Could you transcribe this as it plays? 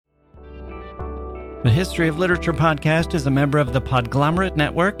The History of Literature podcast is a member of the Podglomerate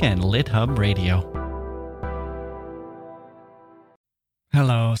Network and LitHub Radio.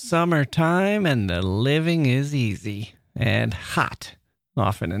 Hello, summertime, and the living is easy and hot,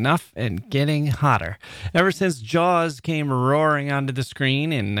 often enough, and getting hotter. Ever since Jaws came roaring onto the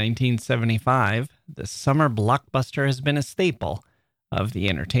screen in 1975, the summer blockbuster has been a staple of the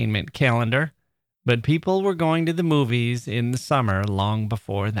entertainment calendar. But people were going to the movies in the summer long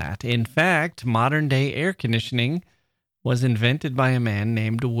before that. In fact, modern-day air conditioning was invented by a man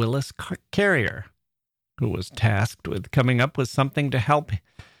named Willis Carrier, who was tasked with coming up with something to help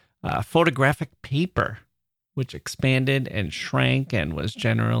photographic paper, which expanded and shrank and was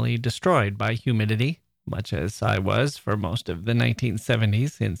generally destroyed by humidity, much as I was for most of the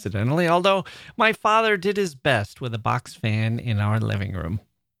 1970s, incidentally, although my father did his best with a box fan in our living room.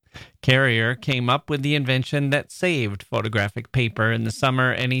 Carrier came up with the invention that saved photographic paper in the summer,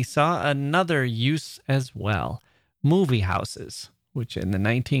 and he saw another use as well: movie houses, which in the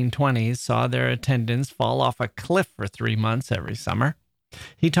 1920s saw their attendance fall off a cliff for 3 months every summer.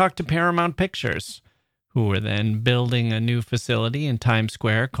 He talked to Paramount Pictures, who were then building a new facility in Times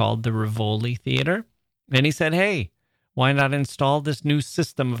Square called the Rivoli Theater, and he said, "Hey, why not install this new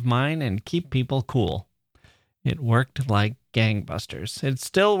system of mine and keep people cool?" It worked like gangbusters. It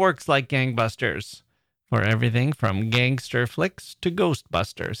still works like gangbusters for everything from gangster flicks to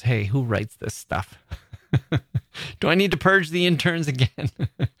Ghostbusters. Hey, who writes this stuff? Do I need to purge the interns again?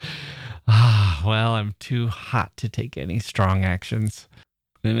 Well, I'm too hot to take any strong actions.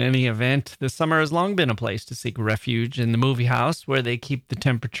 In any event, the summer has long been a place to seek refuge in the movie house where they keep the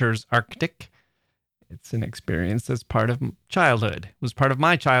temperatures Arctic. It's an experience that's part of childhood. It was part of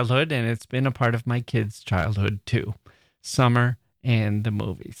my childhood, and it's been a part of my kids' childhood, too. Summer and the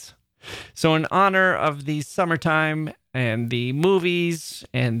movies. So in honor of the summertime and the movies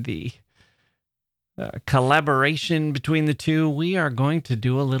and the collaboration between the two, we are going to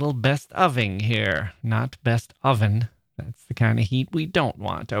do a little best ofing here. Not best oven. That's the kind of heat we don't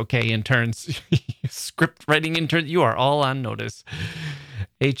want. Okay, interns, script writing interns, you are all on notice.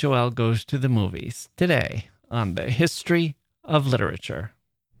 HOL goes to the movies today on the History of Literature.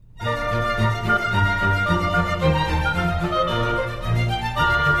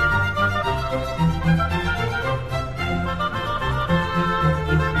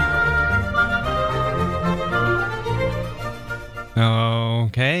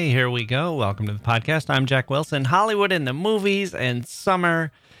 Okay, here we go. Welcome to the podcast. I'm Jack Wilson. Hollywood in the movies and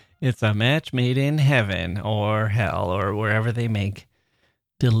summer. It's a match made in heaven or hell or wherever they make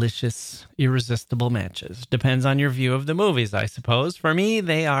delicious, irresistible matches. Depends on your view of the movies, I suppose. For me,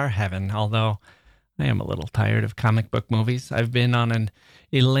 they are heaven, although I am a little tired of comic book movies. I've been on an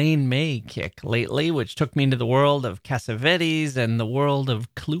Elaine May kick lately, which took me into the world of Cassavetes and the world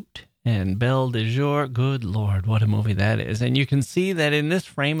of Clute and Belle de Jour. Good Lord, what a movie that is. And you can see that in this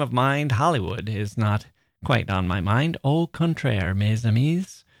frame of mind, Hollywood is not quite on my mind. Au contraire, mes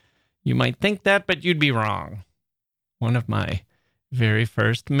amis. You might think that, but you'd be wrong. One of my very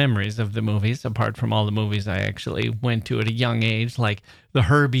first memories of the movies, apart from all the movies I actually went to at a young age, like the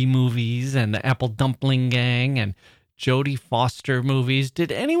Herbie movies and the Apple Dumpling Gang and Jodie Foster movies. Did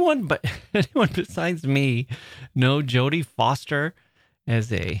anyone besides me know Jodie Foster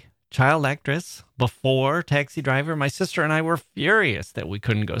as a child actress before Taxi Driver? My sister and I were furious that we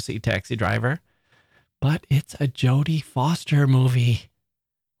couldn't go see Taxi Driver, but it's a Jodie Foster movie.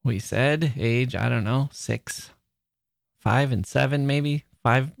 We said age, 6, 5 and 7, maybe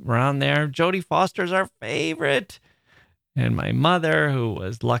 5, around there. Jodie Foster's our favorite. And my mother, who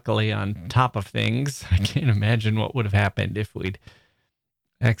was luckily on top of things, I can't imagine what would have happened if we'd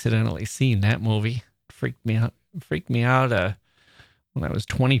accidentally seen that movie. Freaked me out when I was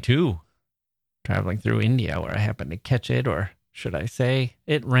 22, traveling through India, where I happened to catch it, or should I say,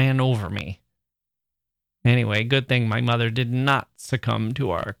 it ran over me. Anyway, good thing my mother did not succumb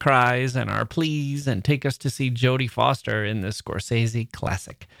to our cries and our pleas and take us to see Jodie Foster in the Scorsese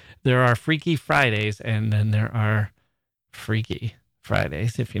classic. There are Freaky Fridays, and then there are Freaky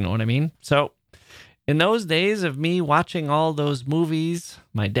Fridays, if you know what I mean. So, in those days of me watching all those movies,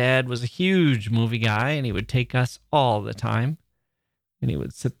 my dad was a huge movie guy, and he would take us all the time. And he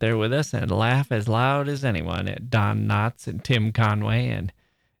would sit there with us and laugh as loud as anyone at Don Knotts and Tim Conway and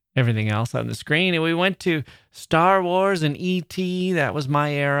everything else on the screen. And we went to Star Wars and E.T. That was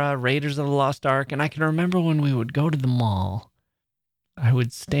my era, Raiders of the Lost Ark. And I can remember when we would go to the mall, I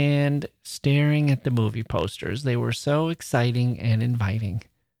would stand staring at the movie posters. They were so exciting and inviting.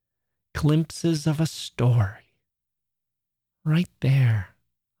 Glimpses of a story right there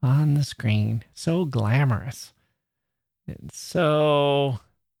on the screen. So glamorous and so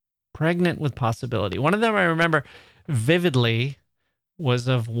pregnant with possibility. One of them I remember vividly was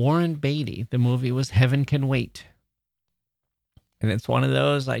of Warren Beatty. The movie was Heaven Can Wait. And it's one of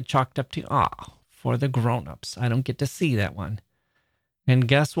those I chalked up to, for the grown-ups. I don't get to see that one. And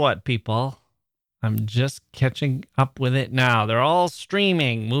guess what, people? I'm just catching up with it now. They're all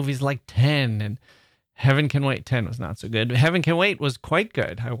streaming. Movies like 10 and Heaven Can Wait. 10 was not so good. Heaven Can Wait was quite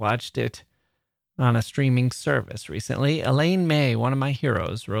good. I watched it on a streaming service recently. Elaine May, one of my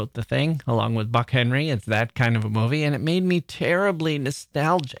heroes, wrote the thing along with Buck Henry. It's that kind of a movie, and it made me terribly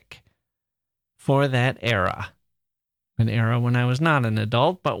nostalgic for that era. An era when I was not an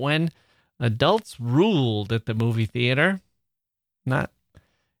adult, but when adults ruled at the movie theater, not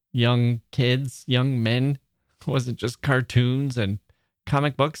young kids, young men. It wasn't just cartoons and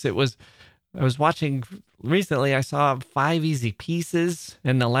comic books. I was watching recently, I saw Five Easy Pieces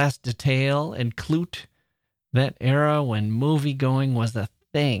and The Last Detail and Clute, that era when movie going was a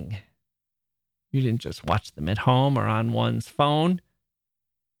thing. You didn't just watch them at home or on one's phone.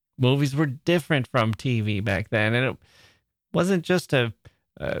 Movies were different from TV back then, and it wasn't just the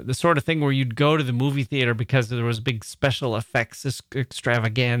sort of thing where you'd go to the movie theater because there was big special effects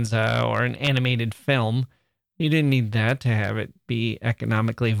extravaganza or an animated film. You didn't need that to have it be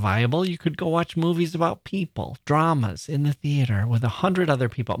economically viable. You could go watch movies about people, dramas in the theater with 100 other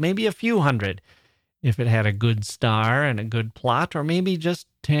people, maybe a few hundred if it had a good star and a good plot, or maybe just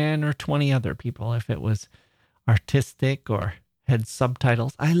 10 or 20 other people if it was artistic or had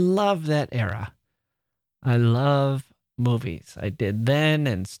subtitles. I love that era. I love movies. I did then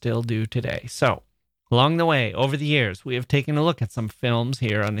and still do today. So, along the way, over the years, we have taken a look at some films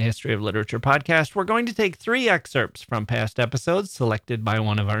here on the History of Literature podcast. We're going to take 3 excerpts from past episodes selected by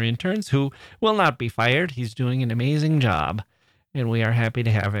one of our interns who will not be fired. He's doing an amazing job, and we are happy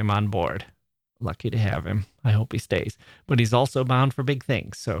to have him on board. Lucky to have him. I hope he stays. But he's also bound for big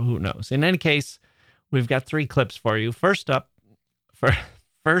things, so who knows. In any case, we've got 3 clips for you. First up,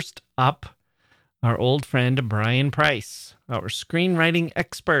 our old friend Brian Price, our screenwriting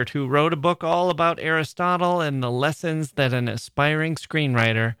expert who wrote a book all about Aristotle and the lessons that an aspiring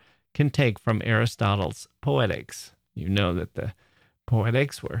screenwriter can take from Aristotle's Poetics. You know that the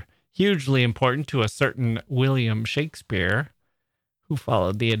Poetics were hugely important to a certain William Shakespeare, who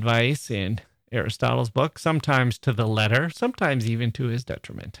followed the advice in Aristotle's book, sometimes to the letter, sometimes even to his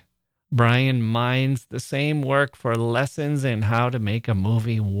detriment. Brian mines the same work for lessons in how to make a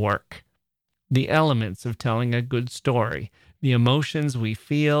movie work. The elements of telling a good story, the emotions we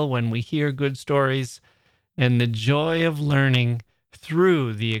feel when we hear good stories, and the joy of learning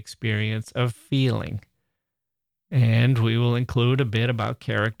through the experience of feeling. And we will include a bit about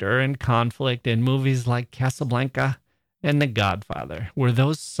character and conflict in movies like Casablanca and The Godfather. Were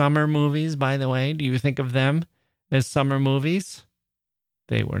those summer movies, by the way? Do you think of them as summer movies?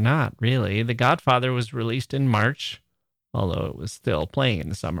 They were not, really. The Godfather was released in March, although it was still playing in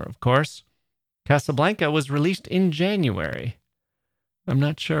the summer, of course. Casablanca was released in January. I'm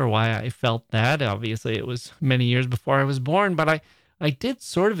not sure why I felt that. Obviously, it was many years before I was born, but I did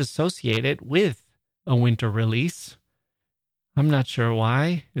sort of associate it with a winter release. I'm not sure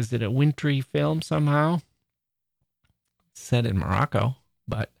why. Is it a wintry film somehow? It's set in Morocco,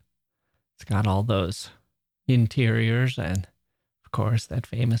 but it's got all those interiors and, of course, that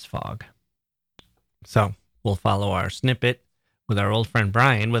famous fog. So we'll follow our snippet with our old friend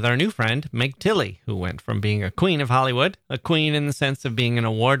Brian, with our new friend Meg Tilly, who went from being a queen of Hollywood, a queen in the sense of being an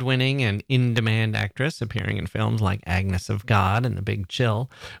award-winning and in-demand actress, appearing in films like Agnes of God and The Big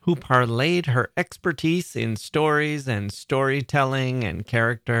Chill, who parlayed her expertise in stories and storytelling and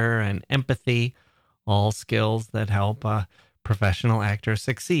character and empathy, all skills that help a professional actor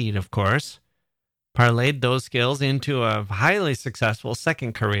succeed, of course, parlayed those skills into a highly successful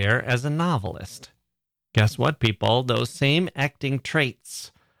second career as a novelist. Guess what, people? Those same acting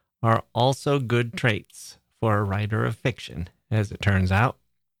traits are also good traits for a writer of fiction, as it turns out.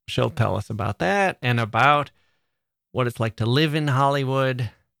 She'll tell us about that and about what it's like to live in Hollywood,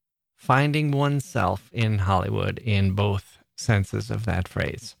 finding oneself in Hollywood in both senses of that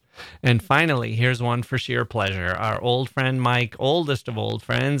phrase. And finally, here's one for sheer pleasure. Our old friend Mike, oldest of old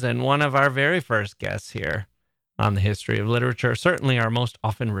friends, and one of our very first guests here on the History of Literature, certainly our most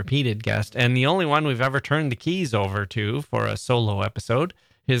often repeated guest, and the only one we've ever turned the keys over to for a solo episode,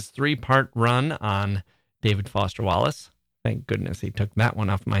 his 3-part run on David Foster Wallace. Thank goodness he took that one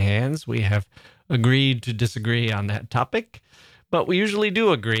off my hands. We have agreed to disagree on that topic, but we usually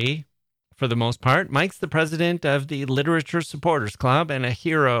do agree for the most part. Mike's the president of the Literature Supporters Club and a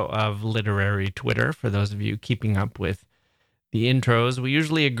hero of literary Twitter, for those of you keeping up with The intros, we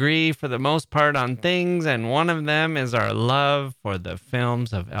usually agree for the most part on things, and one of them is our love for the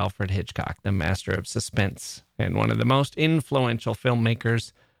films of Alfred Hitchcock, the master of suspense, and one of the most influential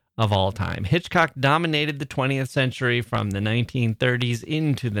filmmakers of all time. Hitchcock dominated the 20th century from the 1930s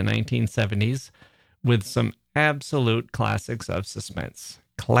into the 1970s with some absolute classics of suspense.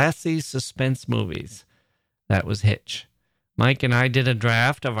 Classy suspense movies. That was Hitch. Mike and I did a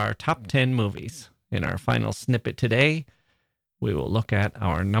draft of our top 10 movies. In our final snippet today, we will look at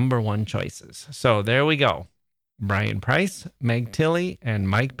our number one choices. So there we go. Brian Price, Meg Tilly, and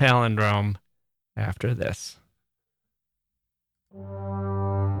Mike Palindrome after this.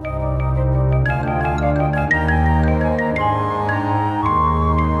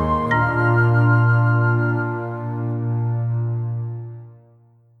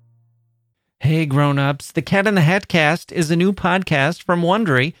 Hey grown-ups, the Cat in the Hat Cast is a new podcast from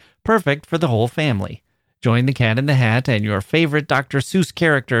Wondery, perfect for the whole family. Join the Cat in the Hat and your favorite Dr. Seuss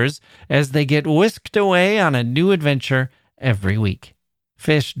characters as they get whisked away on a new adventure every week.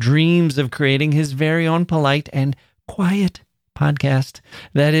 Fish dreams of creating his very own polite and quiet podcast.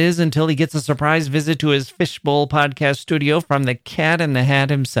 That is, until he gets a surprise visit to his Fishbowl podcast studio from the Cat in the Hat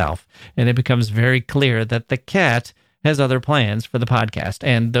himself, and it becomes very clear that the cat has other plans for the podcast,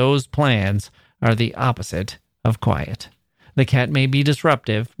 and those plans are the opposite of quiet. The cat may be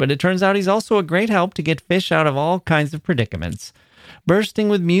disruptive, but it turns out he's also a great help to get Fish out of all kinds of predicaments. Bursting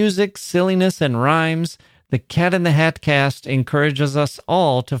with music, silliness, and rhymes, the Cat in the Hat Cast encourages us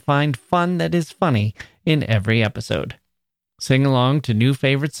all to find fun that is funny in every episode. Sing along to new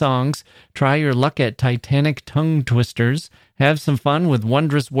favorite songs, try your luck at Titanic tongue twisters, have some fun with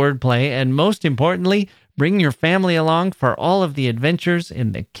wondrous wordplay, and most importantly, bring your family along for all of the adventures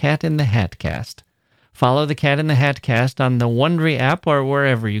in the Cat in the Hat Cast. Follow the Cat in the Hat Cast on the Wondery app or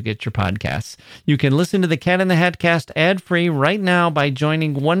wherever you get your podcasts. You can listen to the Cat in the Hat Cast ad-free right now by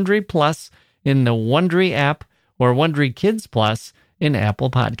joining Wondery Plus in the Wondery app or Wondery Kids Plus in Apple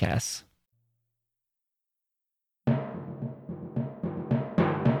Podcasts.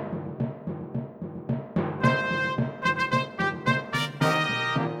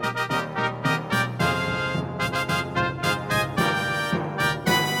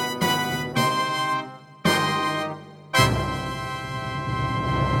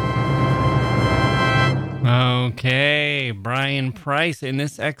 Okay, Brian Price. In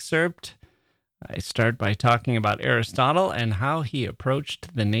this excerpt, I start by talking about Aristotle and how he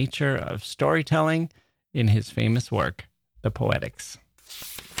approached the nature of storytelling in his famous work, The Poetics.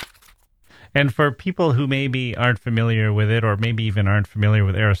 And for people who maybe aren't familiar with it, or maybe even aren't familiar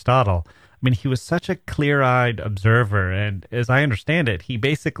with Aristotle, I mean, he was such a clear-eyed observer, and as I understand it, he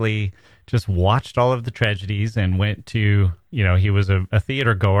basically just watched all of the tragedies and went to, he was a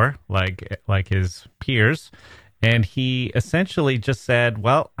theater goer like his peers, and he essentially just said,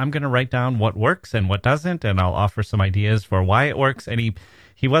 well, I'm going to write down what works and what doesn't, and I'll offer some ideas for why it works. And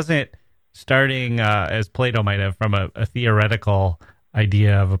he wasn't starting, as Plato might have, from a theoretical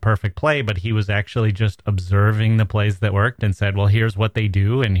idea of a perfect play, but he was actually just observing the plays that worked and said, well, here's what they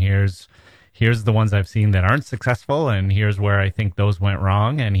do, and here's the ones I've seen that aren't successful, and here's where I think those went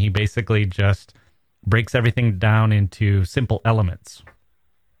wrong. And he basically just breaks everything down into simple elements.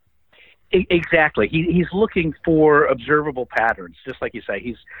 Exactly. He's looking for observable patterns, just like you say.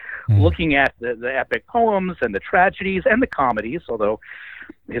 He's looking at the epic poems and the tragedies and the comedies, although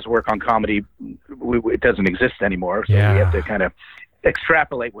his work on comedy, it doesn't exist anymore, so we have to kind of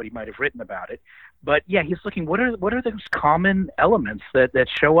extrapolate what he might have written about it. But yeah, he's looking, what are those common elements that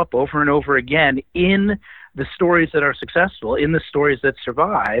show up over and over again in the stories that are successful, in the stories that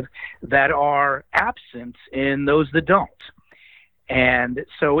survive, that are absent in those that don't. And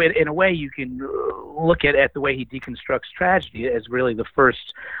so in a way, you can look at the way he deconstructs tragedy as really the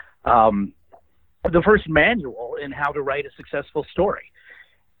first manual in how to write a successful story.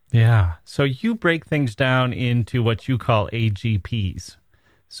 Yeah. So you break things down into what you call AGPs.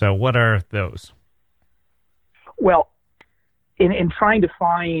 So what are those? Well, in trying to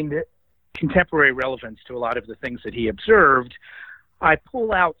find contemporary relevance to a lot of the things that he observed, I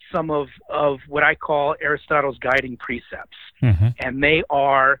pull out some of what I call Aristotle's guiding precepts. Mm-hmm. And they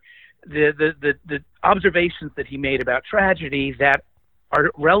are the observations that he made about tragedy that are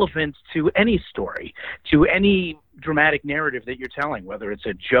relevant to any story, to any dramatic narrative that you're telling, whether it's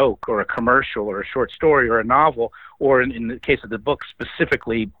a joke or a commercial or a short story or a novel, or in the case of the book,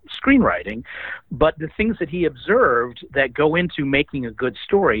 specifically screenwriting. But the things that he observed that go into making a good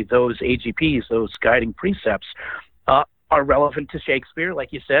story, those AGPs, those guiding precepts, are relevant to Shakespeare,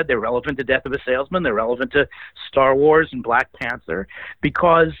 like you said. They're relevant to Death of a Salesman. They're relevant to Star Wars and Black Panther,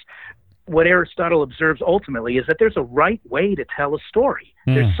 because what Aristotle observes ultimately is that there's a right way to tell a story.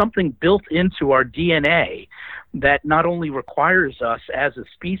 There's something built into our DNA that not only requires us as a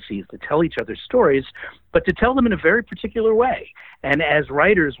species to tell each other stories, but to tell them in a very particular way. And as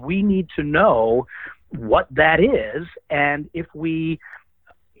writers, we need to know what that is, and if we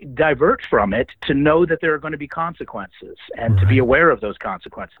divert from it, to know that there are going to be consequences and to be aware of those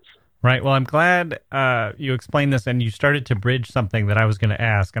consequences. Right. Well, I'm glad you explained this, and you started to bridge something that I was going to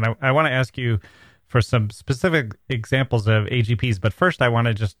ask. And I want to ask you for some specific examples of AGPs. But first, I want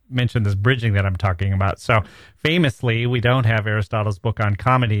to just mention this bridging that I'm talking about. So famously, we don't have Aristotle's book on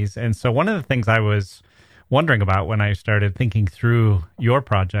comedies. And so one of the things I was wondering about when I started thinking through your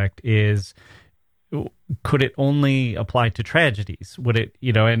project is, could it only apply to tragedies? Would it,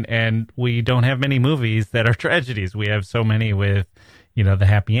 and we don't have many movies that are tragedies. We have so many with, the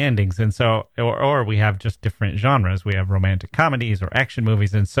happy endings. And so, or we have just different genres. We have romantic comedies or action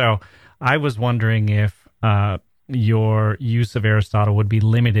movies. And so I was wondering if your use of Aristotle would be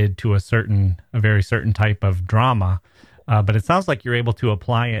limited to a very certain type of drama. But it sounds like you're able to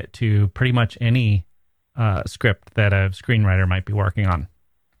apply it to pretty much any script that a screenwriter might be working on.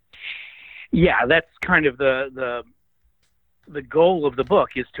 Yeah, that's kind of the goal of the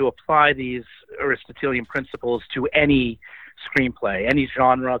book, is to apply these Aristotelian principles to any screenplay, any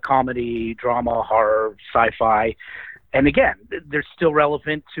genre: comedy, drama, horror, sci-fi. And again, they're still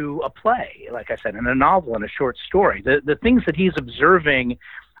relevant to a play, like I said, in a novel and a short story. The things that he's observing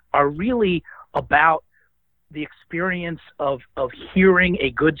are really about the experience of hearing a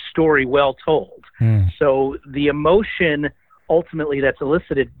good story well told. So the emotion ultimately that's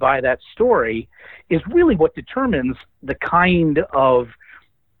elicited by that story is really what determines the kind of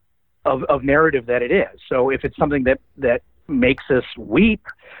narrative that it is. So if it's something that makes us weep,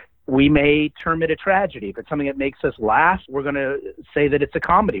 we may term it a tragedy. If it's something that makes us laugh, we're going to say that it's a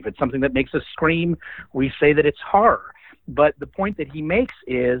comedy. If it's something that makes us scream, we say that it's horror. But the point that he makes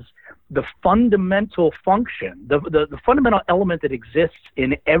is the fundamental function, the fundamental element that exists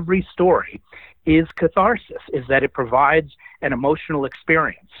in every story is catharsis, is that it provides an emotional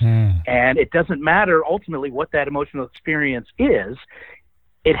experience. And it doesn't matter ultimately what that emotional experience is,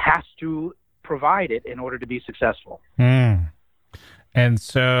 it has to provide it in order to be successful. And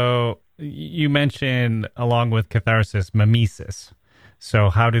so you mentioned, along with catharsis, mimesis. So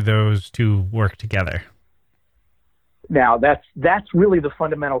how do those two work together? Now, that's really the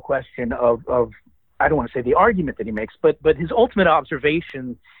fundamental question of I don't want to say the argument that he makes, but his ultimate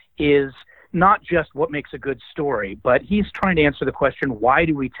observation is not just what makes a good story, but he's trying to answer the question, why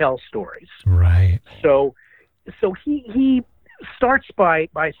do we tell stories? Right. So he starts by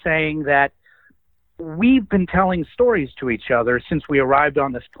saying that we've been telling stories to each other since we arrived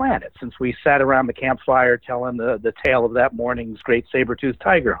on this planet, since we sat around the campfire telling the tale of that morning's great saber-toothed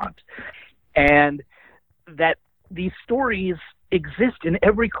tiger hunt. And that these stories exist in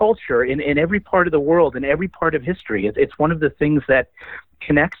every culture, in every part of the world, in every part of history. It's one of the things that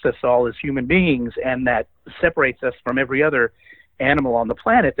connects us all as human beings and that separates us from every other animal on the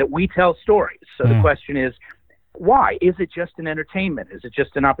planet, that we tell stories. So the question is, why? Is it just an entertainment? Is it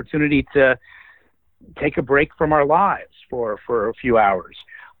just an opportunity to take a break from our lives for a few hours?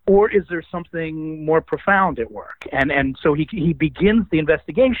 Or is there something more profound at work? And so he begins the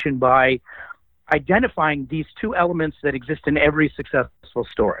investigation by identifying these two elements that exist in every successful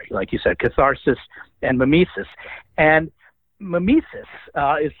story, like you said, catharsis and mimesis. And mimesis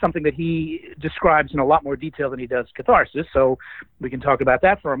is something that he describes in a lot more detail than he does catharsis, so we can talk about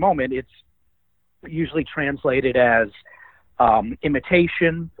that for a moment. It's usually translated as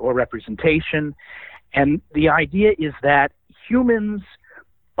imitation or representation. And the idea is that humans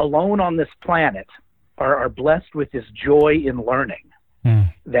alone on this planet are blessed with this joy in learning.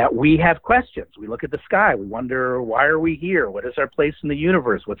 That we have questions. We look at the sky. We wonder, why are we here? What is our place in the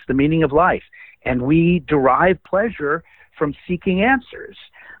universe? What's the meaning of life? And we derive pleasure from seeking answers.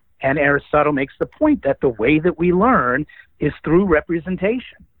 And Aristotle makes the point that the way that we learn is through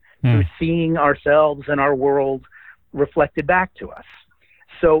representation, through seeing ourselves and our world reflected back to us.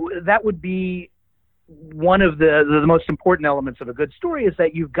 So that would be one of the most important elements of a good story, is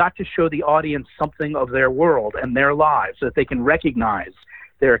that you've got to show the audience something of their world and their lives so that they can recognize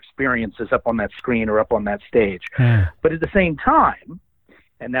their experiences up on that screen or up on that stage. But at the same time,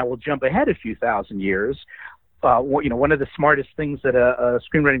 and now we'll jump ahead a few thousand years, one of the smartest things that a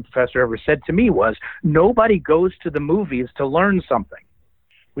screenwriting professor ever said to me was, nobody goes to the movies to learn something.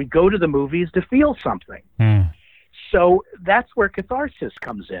 We go to the movies to feel something. So that's where catharsis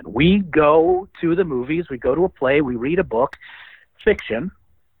comes in. We go to the movies, we go to a play, we read a book, fiction,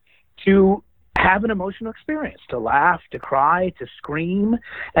 to have an emotional experience, to laugh, to cry, to scream.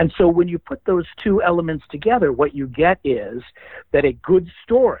 And so when you put those two elements together, what you get is that a good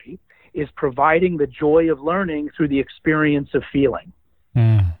story is providing the joy of learning through the experience of feeling.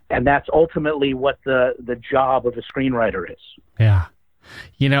 And that's ultimately what the job of a screenwriter is. Yeah.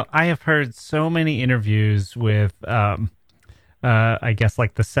 You know, I have heard so many interviews with, I guess,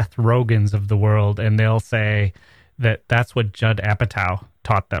 like the Seth Rogans of the world, and they'll say that that's what Judd Apatow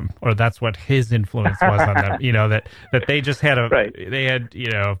taught them, or that's what his influence was on them. You know, that they just had they had,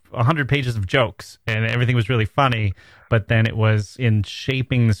 100 pages of jokes and everything was really funny, but then it was in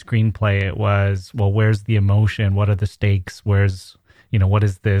shaping the screenplay. It was, well, where's the emotion? What are the stakes? Where's, what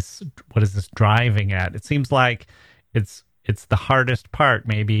is this driving at? It seems like it's the hardest part.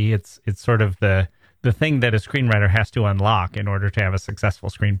 Maybe it's sort of the thing that a screenwriter has to unlock in order to have a successful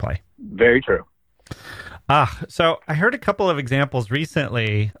screenplay. Very true. So I heard a couple of examples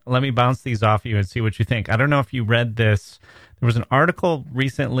recently. Let me bounce these off you and see what you think. I don't know if you read this. There was an article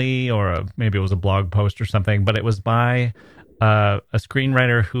recently, or maybe it was a blog post or something, but it was by a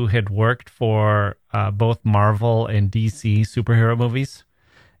screenwriter who had worked for both Marvel and DC superhero movies.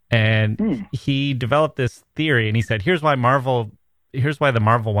 And he developed this theory, and he said, here's why the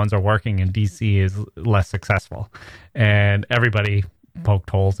Marvel ones are working and DC is less successful. And everybody poked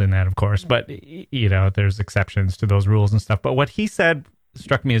holes in that, of course, but there's exceptions to those rules and stuff. But what he said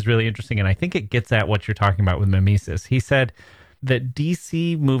struck me as really interesting, and I think it gets at what you're talking about with mimesis. He said that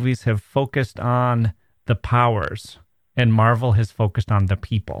DC movies have focused on the powers and Marvel has focused on the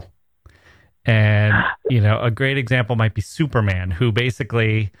people. And, a great example might be Superman, who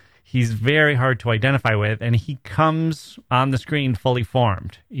basically he's very hard to identify with, and he comes on the screen fully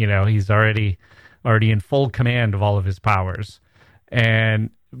formed. He's already in full command of all of his powers.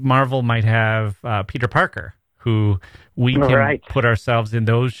 And Marvel might have Peter Parker, who we can put ourselves in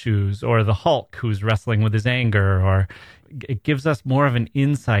those shoes, or the Hulk, who's wrestling with his anger, or it gives us more of an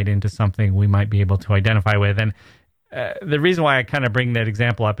insight into something we might be able to identify with. And the reason why I kind of bring that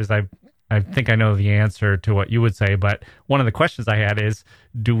example up is I think I know the answer to what you would say, but one of the questions I had is,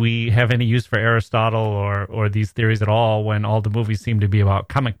 do we have any use for Aristotle or these theories at all when all the movies seem to be about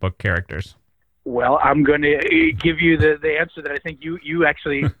comic book characters? Well, I'm going to give you the answer that I think you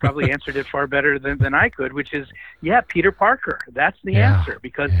actually probably answered it far better than I could, which is, Peter Parker. That's the answer,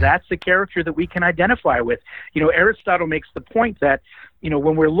 because that's the character that we can identify with. Aristotle makes the point that,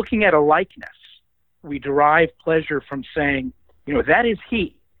 when we're looking at a likeness, we derive pleasure from saying, that is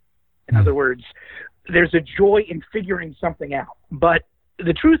he. In other words, there's a joy in figuring something out. But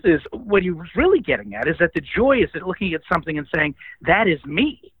the truth is, what he was really getting at is that the joy is at looking at something and saying, that is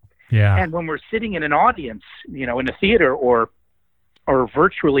me. Yeah. And when we're sitting in an audience, in a theater or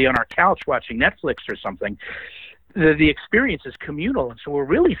virtually on our couch watching Netflix or something, the experience is communal. And so we're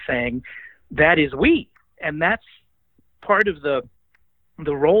really saying, that is we. And that's part of the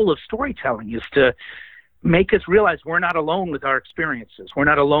role of storytelling, is to make us realize we're not alone with our experiences. We're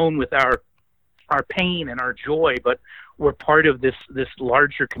not alone with our pain and our joy, but we're part of this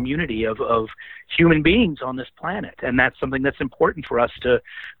larger community of human beings on this planet. And that's something that's important for us to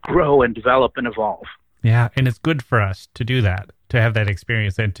grow and develop and evolve. Yeah, and it's good for us to do that, to have that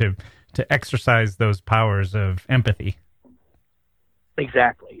experience and to exercise those powers of empathy.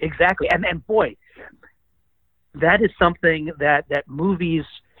 Exactly. And boy, that is something that movies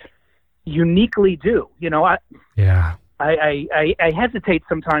uniquely do. I hesitate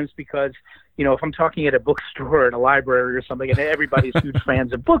sometimes because, if I'm talking at a bookstore or at a library or something, and everybody's huge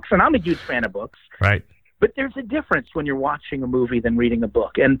fans of books, and I'm a huge fan of books. Right. But there's a difference when you're watching a movie than reading a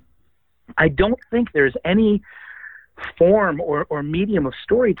book. And I don't think there's any form or medium of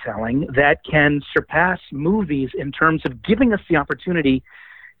storytelling that can surpass movies in terms of giving us the opportunity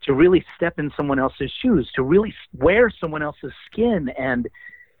to really step in someone else's shoes, to really wear someone else's skin and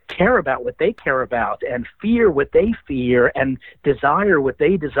care about what they care about and fear what they fear and desire what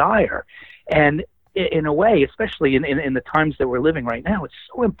they desire. And in a way, especially in the times that we're living right now, it's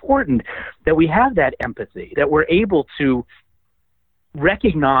so important that we have that empathy, that we're able to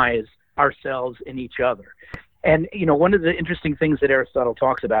recognize ourselves in each other. And, one of the interesting things that Aristotle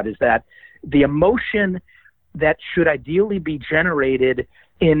talks about is that the emotion that should ideally be generated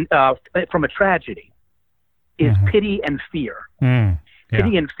from a tragedy is pity and fear.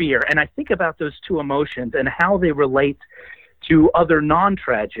 Pity and fear. And I think about those two emotions and how they relate to other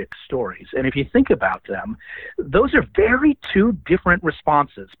non-tragic stories. And if you think about them, those are very two different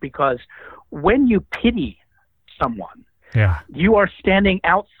responses, because when you pity someone, you are standing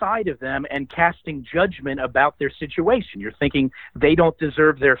outside of them and casting judgment about their situation. You're thinking they don't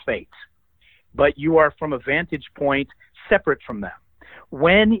deserve their fate, but you are from a vantage point separate from them.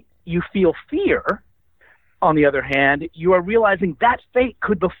 When you feel fear, on the other hand, you are realizing that fate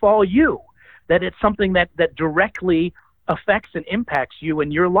could befall you, that it's something that directly affects and impacts you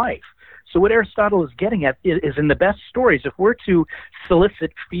in your life. So what Aristotle is getting at is in the best stories, if we're to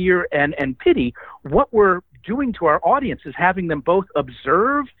solicit fear and pity, what we're doing to our audience is having them both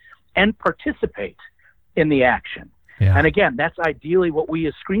observe and participate in the action. Yeah. And again, that's ideally what we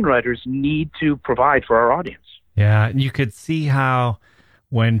as screenwriters need to provide for our audience. Yeah, and you could see how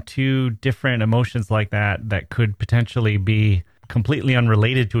when two different emotions like that could potentially be completely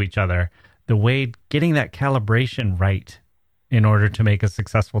unrelated to each other, the way getting that calibration right in order to make a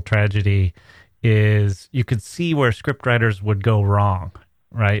successful tragedy is, you could see where scriptwriters would go wrong,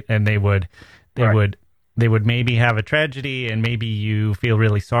 right? And they would maybe have a tragedy and maybe you feel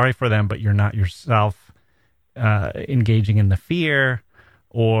really sorry for them, but you're not yourself engaging in the fear,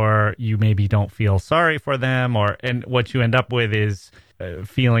 or you maybe don't feel sorry for them, and what you end up with is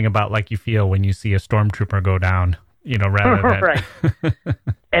feeling about like you feel when you see a stormtrooper go down, rather than right.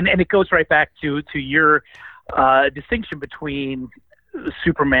 and it goes right back to your distinction between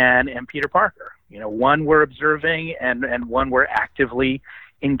Superman and Peter Parker. One we're observing and one we're actively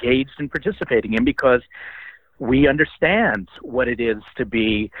engaged and participating in, because we understand what it is to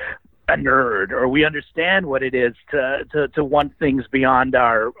be a nerd, or we understand what it is to want things beyond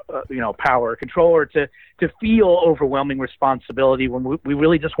our power or control, or to feel overwhelming responsibility when we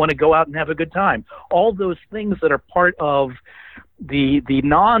really just want to go out and have a good time. All those things that are part of the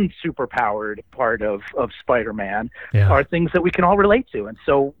non-superpowered part of Spider-Man are things that we can all relate to. And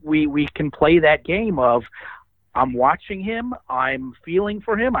so we can play that game of, I'm watching him, I'm feeling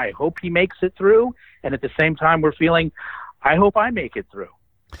for him, I hope he makes it through, and at the same time we're feeling, I hope I make it through.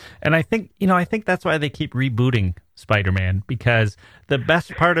 And I think that's why they keep rebooting Spider-Man, because the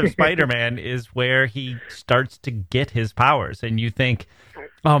best part of Spider-Man is where he starts to get his powers. And you think,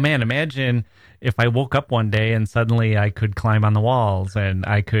 oh man, imagine if I woke up one day and suddenly I could climb on the walls and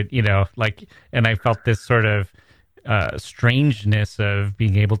I could, and I felt this sort of strangeness of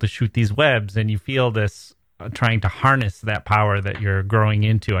being able to shoot these webs, and you feel this trying to harness that power that you're growing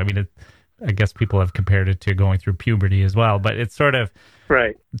into. I mean, I guess people have compared it to going through puberty as well, but it's sort of,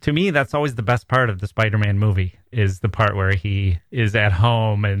 right. To me, that's always the best part of the Spider-Man movie, is the part where he is at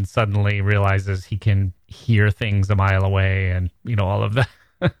home and suddenly realizes he can hear things a mile away, and all of the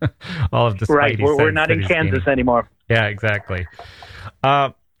all of the right. Spidey We're not in Kansas anymore. Yeah, exactly.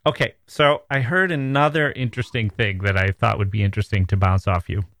 Okay, so I heard another interesting thing that I thought would be interesting to bounce off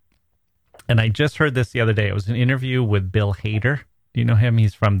you, and I just heard this the other day. It was an interview with Bill Hader. Do you know him?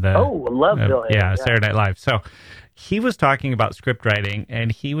 He's from the... Oh, I love Bill Hader. Yeah, Saturday Night Live. So he was talking about script writing,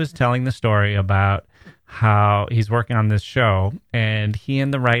 and he was telling the story about how he's working on this show, and he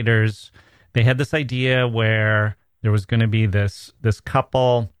and the writers, they had this idea where there was going to be this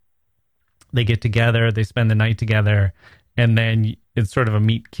couple, they get together, they spend the night together, and then it's sort of a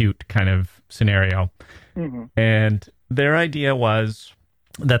meet cute kind of scenario. Mm-hmm. And their idea was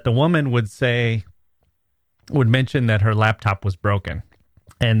that the woman would mention that her laptop was broken.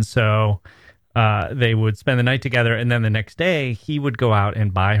 And so they would spend the night together, and then the next day he would go out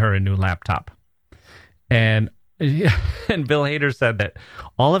and buy her a new laptop. And Bill Hader said that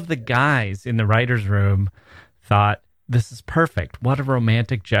all of the guys in the writer's room thought, this is perfect. What a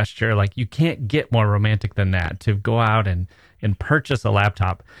romantic gesture. Like, you can't get more romantic than that, to go out and purchase a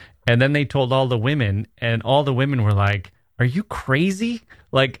laptop. And then they told all the women, and all the women were like, are you crazy?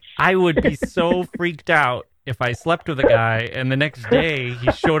 Like, I would be so freaked out if I slept with a guy and the next day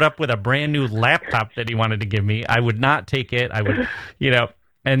he showed up with a brand new laptop that he wanted to give me. I would not take it. I would,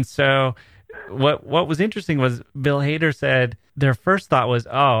 And so what was interesting was Bill Hader said their first thought was,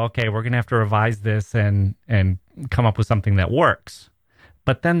 oh, okay, we're going to have to revise this and come up with something that works.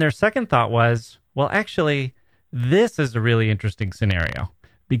 But then their second thought was, well, actually, this is a really interesting scenario,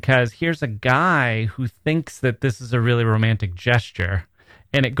 because here's a guy who thinks that this is a really romantic gesture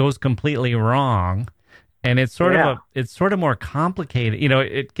and it goes completely wrong. And it's sort of more complicated.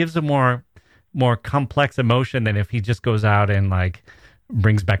 It gives a more complex emotion than if he just goes out and like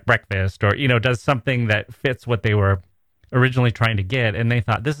brings back breakfast, or does something that fits what they were originally trying to get. And they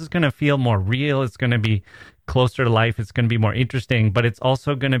thought, this is going to feel more real. It's going to be closer to life. It's going to be more interesting, but it's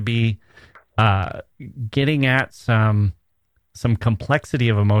also going to be getting at some complexity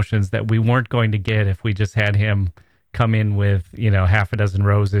of emotions that we weren't going to get if we just had him come in with, half a dozen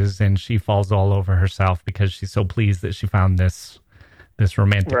roses and she falls all over herself because she's so pleased that she found this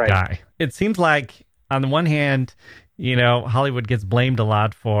romantic guy. It seems like, on the one hand, Hollywood gets blamed a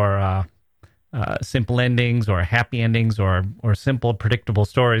lot for simple endings or happy endings or simple, predictable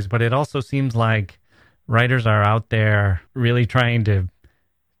stories, but it also seems like writers are out there really trying to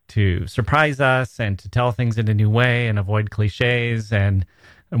to surprise us and to tell things in a new way and avoid cliches. And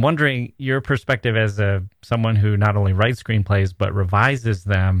I'm wondering your perspective as someone who not only writes screenplays but revises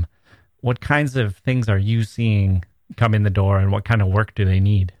them. What kinds of things are you seeing come in the door, and what kind of work do they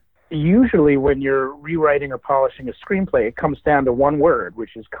need? Usually when you're rewriting or polishing a screenplay, it comes down to one word,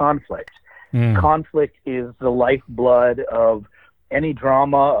 which is conflict. Conflict is the lifeblood of any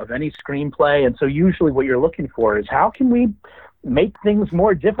drama, of any screenplay. And so usually what you're looking for is, how can we make things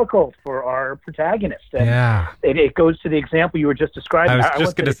more difficult for our protagonist? And it goes to the example you were just describing. I was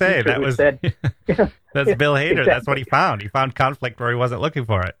just going to say, that was said, that's Bill Hader. Exactly. That's what he found. He found conflict where he wasn't looking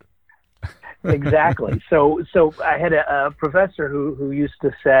for it. Exactly. So I had a professor who used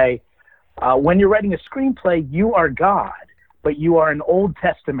to say, when you're writing a screenplay, you are God, but you are an Old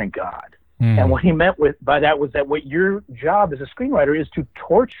Testament God. And what he meant by that was that what your job as a screenwriter is to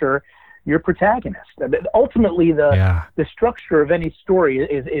torture your protagonist. Ultimately, the structure of any story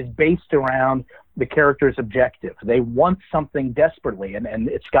is based around the character's objective. They want something desperately, and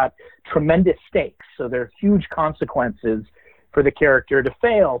it's got tremendous stakes. So there are huge consequences for the character to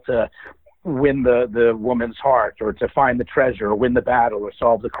fail to win the woman's heart, or to find the treasure, or win the battle, or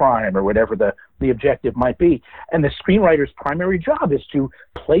solve the crime, or whatever the objective might be. And the screenwriter's primary job is to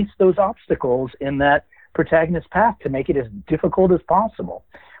place those obstacles in that protagonist's path to make it as difficult as possible.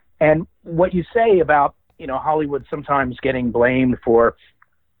 And what you say about, Hollywood sometimes getting blamed for,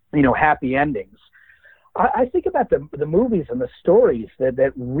 happy endings, I think about the movies and the stories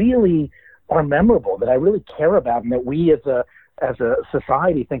that really are memorable, that I really care about, and that we as a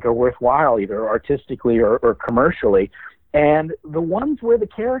society think are worthwhile, either artistically or commercially. And the ones where the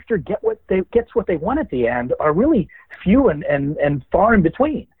character gets what they want at the end are really few and far in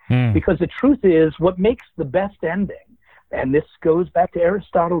between. Because the truth is, what makes the best ending, and this goes back to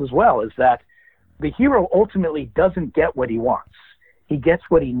Aristotle as well, is that the hero ultimately doesn't get what he wants. He gets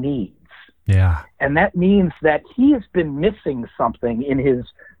what he needs. Yeah. And that means that he has been missing something in his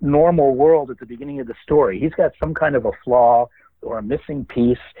normal world at the beginning of the story. He's got some kind of a flaw or a missing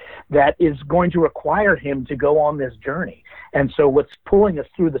piece that is going to require him to go on this journey. And so what's pulling us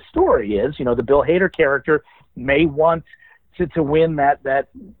through the story is, the Bill Hader character may want to win that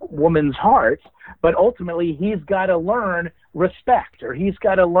woman's heart, but ultimately he's got to learn respect, or he's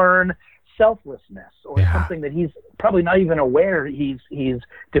got to learn selflessness, or something that he's probably not even aware he's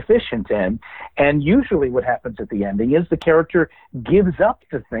deficient in. And usually what happens at the ending is the character gives up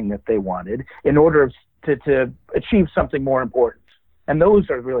the thing that they wanted in order to achieve something more important. And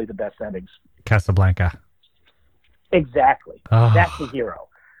those are really the best endings. Casablanca. Exactly. Oh. That's the hero.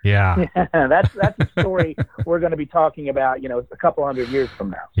 Yeah. That's a story we're going to be talking about, a couple hundred years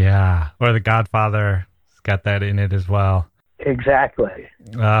from now. Yeah. Or The Godfather. It's got that in it as well. Exactly.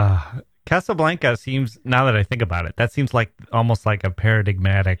 Casablanca seems, now that I think about it, that seems like almost like a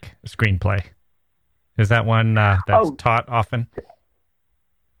paradigmatic screenplay. Is that one that's taught often?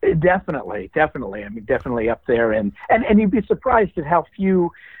 Definitely. I mean, definitely up there. And you'd be surprised at how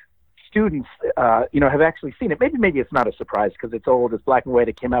few students, have actually seen it. Maybe it's not a surprise because it's old. It's black and white.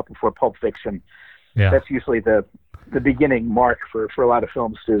 It came out before Pulp Fiction. Yeah. That's usually the beginning mark for a lot of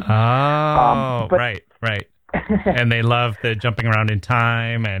film students. Oh, right. And they love the jumping around in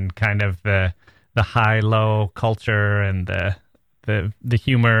time and kind of the high-low culture and the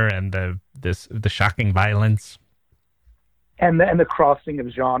humor and the shocking violence. And the crossing of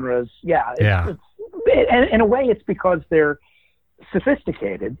genres. And in a way, it's because they're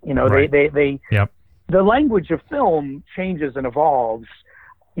sophisticated. Right. The language of film changes and evolves.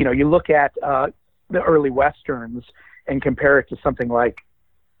 You look at the early Westerns and compare it to something like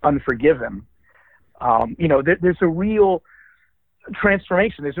Unforgiven. There's a real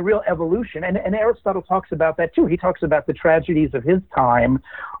transformation. There's a real evolution. And Aristotle talks about that too. He talks about the tragedies of his time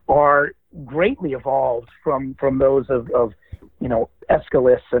are greatly evolved from those of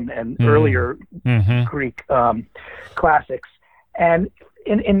Aeschylus and earlier Greek classics. And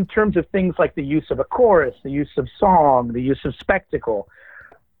in terms of things like the use of a chorus, the use of song, the use of spectacle.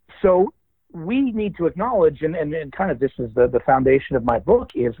 So we need to acknowledge, and kind of this is the foundation of my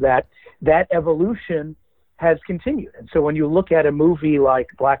book, is that evolution has continued. And so when you look at a movie like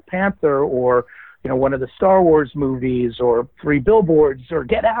Black Panther, or one of the Star Wars movies, or Three Billboards, or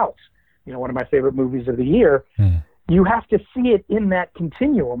Get Out, one of my favorite movies of the year, you have to see it in that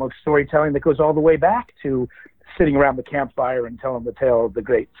continuum of storytelling that goes all the way back to sitting around the campfire and telling the tale of the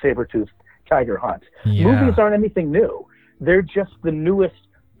great saber-toothed tiger hunt. Yeah. Movies aren't anything new. They're just the newest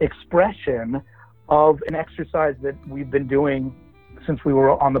expression of an exercise that we've been doing since we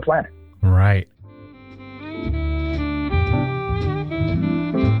were on the planet. Right.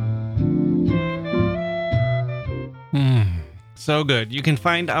 So good. You can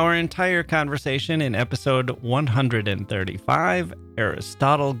find our entire conversation in episode 135,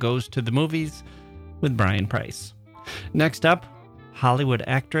 Aristotle Goes to the Movies, with Brian Price. Next up, Hollywood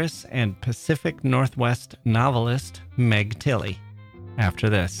actress and Pacific Northwest novelist Meg Tilly. After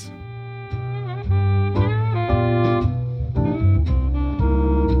this.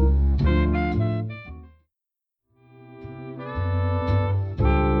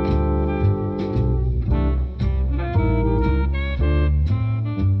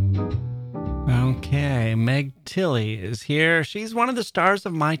 Okay, Meg Tilly is here. She's one of the stars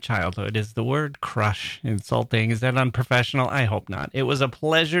of my childhood. Is the word crush insulting? Is that unprofessional? I hope not. It was a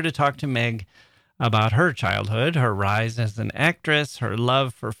pleasure to talk to Meg about her childhood, her rise as an actress, her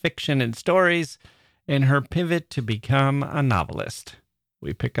love for fiction and stories, and her pivot to become a novelist.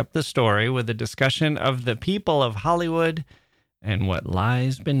 We pick up the story with a discussion of the people of Hollywood and what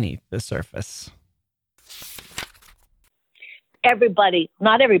lies beneath the surface. Everybody,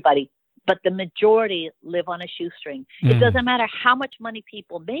 not everybody, but the majority live on a shoestring. It doesn't matter how much money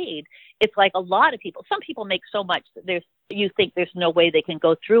people made. It's like a lot of people. Some people make so much that you think there's no way they can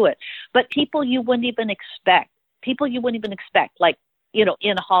go through it. But people you wouldn't even expect, like,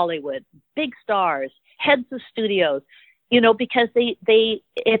 in Hollywood, big stars, heads of studios, because they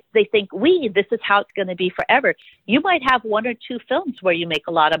think this is how it's going to be forever. You might have one or two films where you make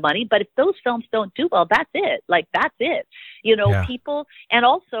a lot of money, but if those films don't do well, that's it. Like, that's it.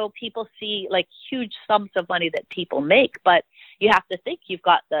 People see like huge sums of money that people make, but you have to think you've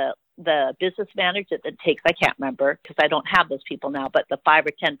got the business manager that takes, I can't remember because I don't have those people now, but the 5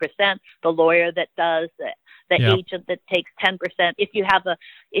 or 10%, the lawyer that does the agent that takes 10%. If you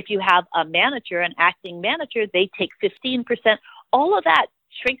have a manager, an acting manager, they take 15%. All of that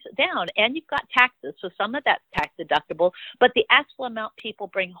shrinks it down, and you've got taxes, so some of that's tax deductible, but the actual amount people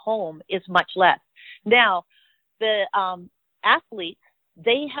bring home is much less. Now, the athletes,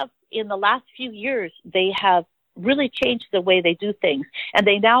 they have, in the last few years, they have really changed the way they do things, and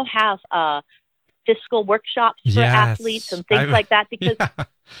they now have fiscal workshops for athletes and things like that, because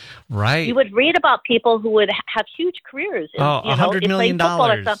right, you would read about people who would have huge careers in, $100 million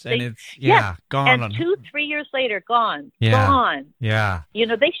or something. And it's gone. And 2-3 years later, gone. Yeah.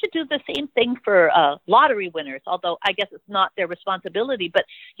 They should do the same thing for lottery winners, although I guess it's not their responsibility, but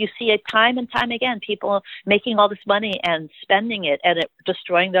you see it time and time again, people making all this money and spending it and it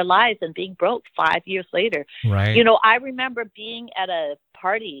destroying their lives and being broke 5 years later. Right. I remember being at a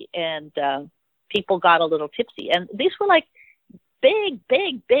party and people got a little tipsy, and these were like big,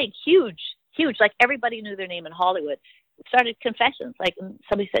 huge, like everybody knew their name in Hollywood. It started confessions. Like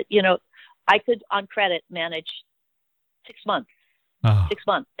somebody said, I could on credit manage 6 months, 6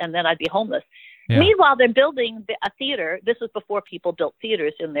 months, and then I'd be homeless. Yeah. Meanwhile, they're building a theater. This was before people built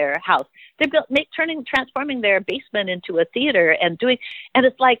theaters in their house. They're transforming their basement into a theater and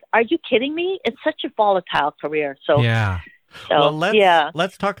it's like, are you kidding me? It's such a volatile career. So yeah. So,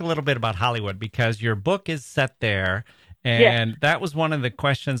 let's talk a little bit about Hollywood, because your book is set there, and that was one of the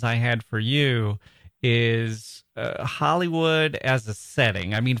questions I had for you, is Hollywood as a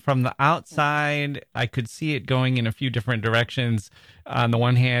setting. I mean, from the outside, I could see it going in a few different directions. On the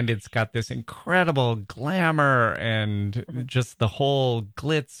one hand, it's got this incredible glamour and just the whole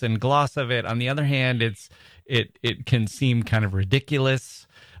glitz and gloss of it. On the other hand, it can seem kind of ridiculous.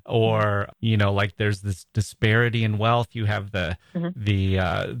 Or, like there's this disparity in wealth. You have the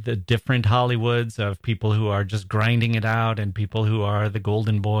different Hollywoods of people who are just grinding it out and people who are the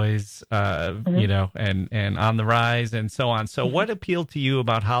golden boys, and on the rise and so on. So what appealed to you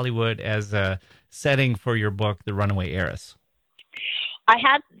about Hollywood as a setting for your book, The Runaway Heiress? I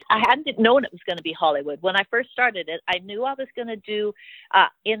hadn't known it was going to be Hollywood. When I first started it, I knew I was going to do,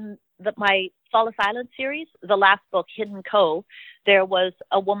 my Solace Island series, the last book, Hidden Cove, there was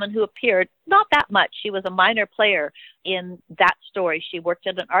a woman who appeared, not that much. She was a minor player in that story. She worked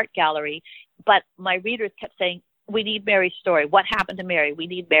at an art gallery, but my readers kept saying, we need Mary's story. What happened to Mary? We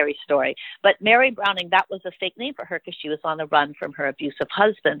need Mary's story. But Mary Browning, that was a fake name for her because she was on the run from her abusive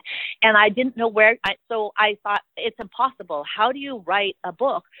husband. And I didn't know so I thought, it's impossible. How do you write a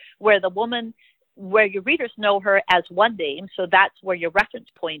book where where your readers know her as one name, so that's where your reference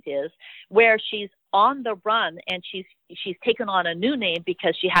point is, where she's on the run and she's taken on a new name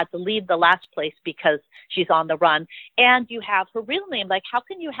because she had to leave the last place because she's on the run, and you have her real name. Like, how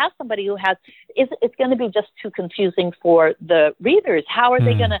can you have somebody who it's going to be just too confusing for the readers. How are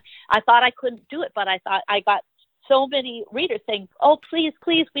they going to, I thought I couldn't do it, but I thought I got so many readers saying, oh, please,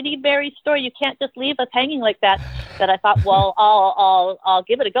 we need Mary's story. You can't just leave us hanging like that. that I thought, well, I'll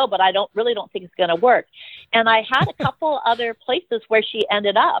give it a go, but I don't think it's going to work. And I had a couple other places where she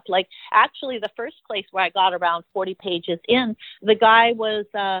ended up. Like actually, the first place where I got around 40 pages in, the guy was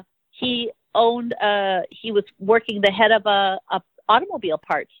he was working the head of a automobile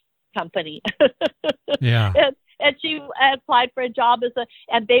parts company. Yeah. And she applied for a job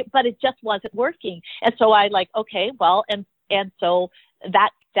but it just wasn't working. And so I like, okay, well, and so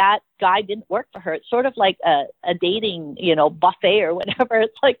that guy didn't work for her. It's sort of like a dating, buffet or whatever.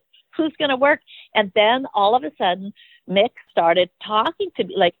 It's like, who's going to work? And then all of a sudden, Mick started talking to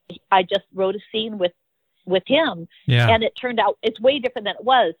me. Like I just wrote a scene with him, and it turned out it's way different than it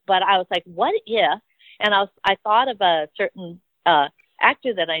was. But I was like, what if? And I thought of a certain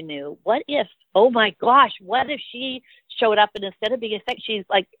actor that I knew. What if? Oh my gosh! What if she showed up and instead of being a sex, she's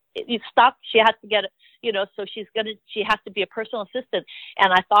like, you stop. She has to get, so she has to be a personal assistant.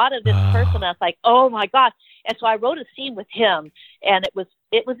 And I thought of this person. I was like, oh my gosh! And so I wrote a scene with him, and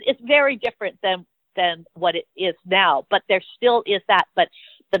it's very different than what it is now. But there still is that. But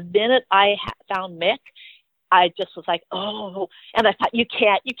the minute I found Mick, I just was like, oh, and I thought you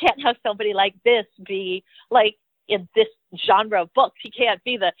can't have somebody like this be like in this genre of books. He can't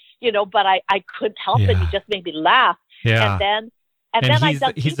be but I couldn't help it. He just made me laugh. Yeah. And then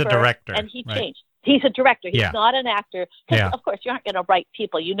he's a director, and he changed. He's a director. He's not an actor. Because of course you aren't going to write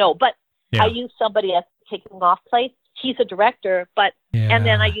people, but I use somebody as a kicking off place. He's a director, and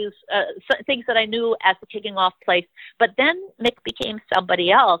then I use things that I knew as a kicking off place. But then Mick became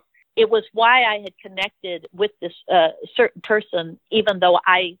somebody else. It was why I had connected with this certain person, even though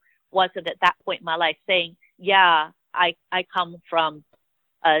I wasn't at that point in my life saying, I come from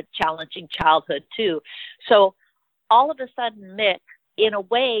a challenging childhood too. So all of a sudden, Mick, in a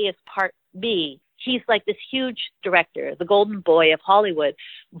way, is part me. He's like this huge director, the golden boy of Hollywood,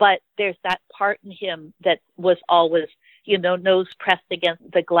 but there's that part in him that was always, nose pressed against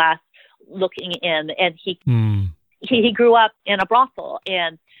the glass looking in. And he grew up in a brothel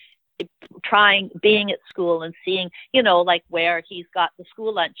and being at school and seeing, like where he's got the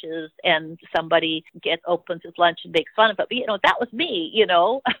school lunches and somebody opens his lunch and makes fun of it. But, that was me,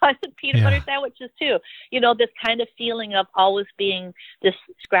 I said peanut butter sandwiches too. This kind of feeling of always being this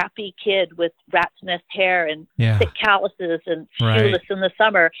scrappy kid with rat's nest hair and thick calluses and shoeless in the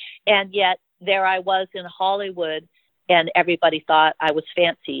summer. And yet there I was in Hollywood, and everybody thought I was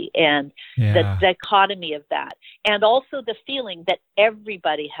fancy, and the dichotomy of that. And also the feeling that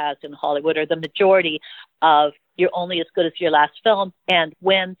everybody has in Hollywood, or the majority of, you're only as good as your last film. And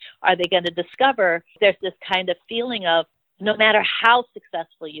when are they going to discover? There's this kind of feeling of no matter how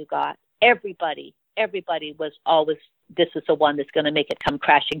successful you got, everybody was always, this is the one that's going to make it come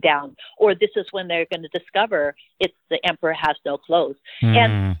crashing down. Or this is when they're going to discover it's the emperor has no clothes.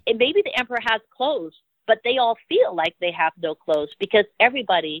 And maybe the emperor has clothes, but they all feel like they have no clothes because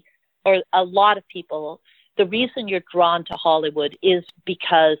everybody, or a lot of people, the reason you're drawn to Hollywood is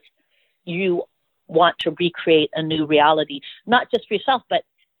because you want to recreate a new reality, not just for yourself, but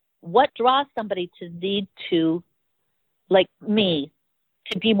what draws somebody to need to, like me,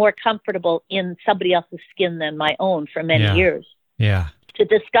 to be more comfortable in somebody else's skin than my own for many years. Yeah. To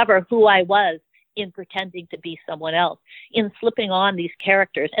discover who I was in pretending to be someone else, in slipping on these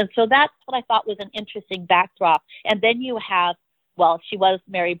characters. And so that's what I thought was an interesting backdrop. And then you have, she was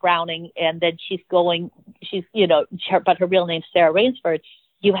Mary Browning, and then but her real name's Sarah Rainsford.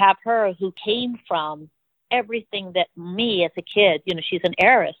 You have her who came from everything that me as a kid, she's an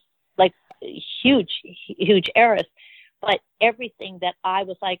heiress, like huge heiress. But everything that I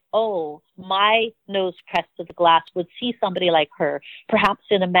was like, oh, my nose pressed to the glass would see somebody like her, perhaps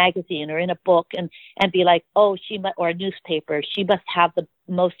in a magazine or in a book, and be like, oh, or a newspaper, she must have the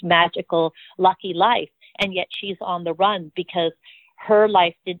most magical, lucky life. And yet she's on the run because her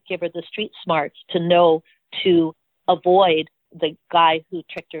life didn't give her the street smarts to know to avoid the guy who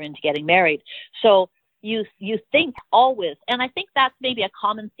tricked her into getting married. So you think always, and I think that's maybe a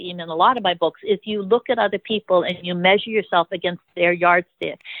common theme in a lot of my books, is you look at other people and you measure yourself against their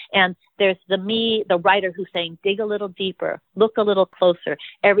yardstick. And there's the writer who's saying, dig a little deeper, look a little closer.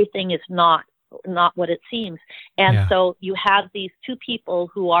 Everything is not what it seems. And so you have these two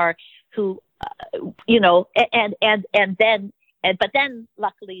people but then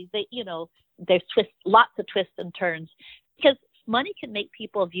luckily there's lots of twists and turns, because money can make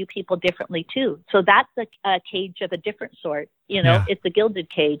people view people differently too. So that's a cage of a different sort. It's a gilded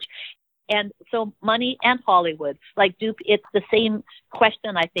cage. And so money and Hollywood, it's the same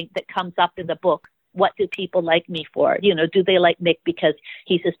question, I think, that comes up in the book. What do people like me for? Do they like Mick because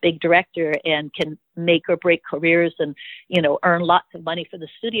he's this big director and can make or break careers and, earn lots of money for the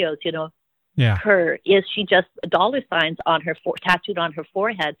studios, Yeah. her is she just dollar signs on her tattooed on her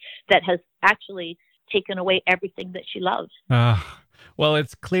forehead that has actually taken away everything that she loves. Well,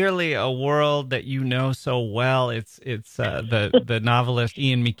 it's clearly a world that you know so well. It's the novelist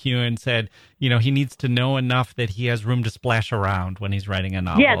Ian McEwan said, he needs to know enough that he has room to splash around when he's writing a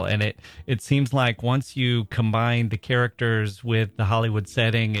novel. Yes. And it seems like once you combine the characters with the Hollywood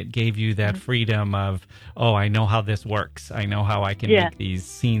setting, it gave you that freedom of, I know how this works. I know how I can make these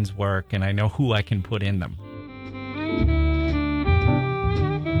scenes work, and I know who I can put in them.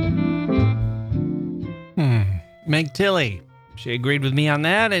 Meg Tilly. She agreed with me on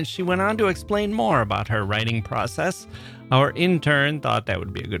that, and she went on to explain more about her writing process. Our intern thought that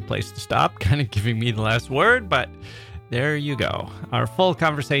would be a good place to stop, kind of giving me the last word, but there you go. Our full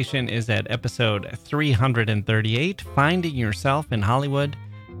conversation is at episode 338, Finding Yourself in Hollywood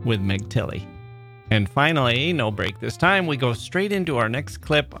with Meg Tilly. And finally, no break this time, we go straight into our next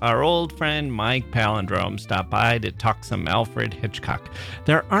clip. Our old friend Mike Palindrome stopped by to talk some Alfred Hitchcock.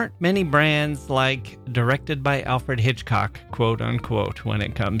 There aren't many brands like directed by Alfred Hitchcock, quote unquote, when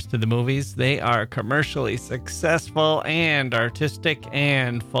it comes to the movies. They are commercially successful and artistic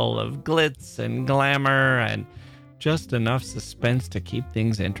and full of glitz and glamour and just enough suspense to keep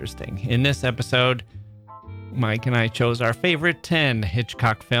things interesting. In this episode, Mike and I chose our favorite 10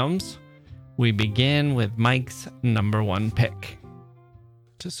 Hitchcock films. We begin with Mike's number one pick.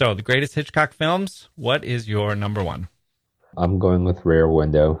 So, the greatest Hitchcock films, what is your number one? I'm going with Rear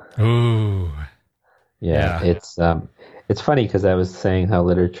Window. Ooh. Yeah. It's funny because I was saying how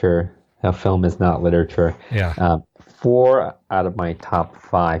film is not literature. Yeah. 4 out of my top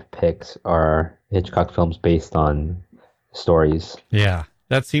 5 picks are Hitchcock films based on stories. Yeah.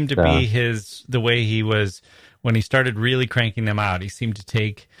 That seemed to be the way he was, when he started really cranking them out. He seemed to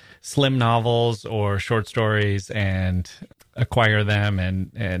take slim novels or short stories and acquire them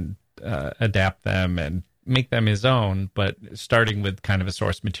and adapt them and make them his own, but starting with kind of a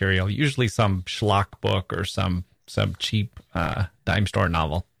source material, usually some schlock book or some cheap dime store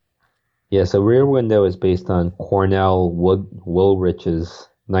novel. Yeah, so Rear Window is based on Cornell Woolrich's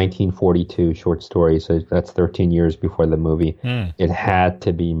 1942 short story, so that's 13 years before the movie. It had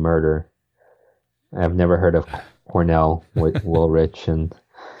to be murder. I've never heard of Cornell Woolrich, and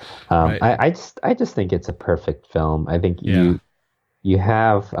right. I just think it's a perfect film. I think you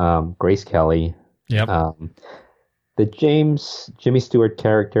have Grace Kelly. Yep. The Jimmy Stewart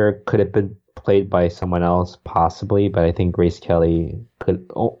character could have been played by someone else, possibly, but I think Grace Kelly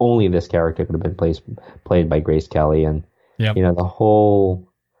only this character could have been played by Grace Kelly, and the whole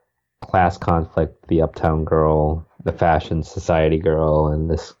class conflict, the uptown girl, the fashion society girl,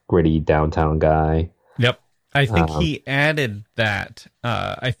 and this gritty downtown guy. Yep. I think he added that.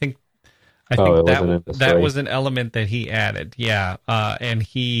 I think that was an element that he added. Yeah. And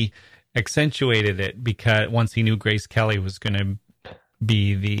he accentuated it because once he knew Grace Kelly was going to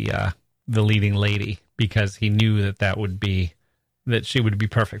be the leading lady, because he knew that she would be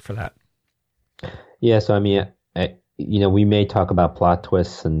perfect for that. Yeah. So, I mean, we may talk about plot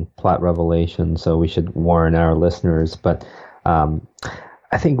twists and plot revelations, so we should warn our listeners. But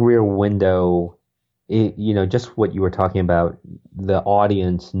I think Rear Window, just what you were talking about, the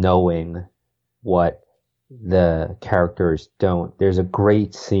audience knowing what the characters don't. There's a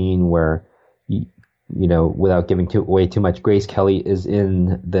great scene where, without giving away too much, Grace Kelly is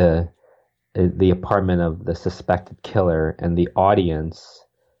in the apartment of the suspected killer, and the audience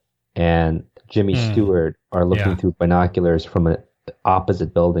and Jimmy Stewart are looking through binoculars from an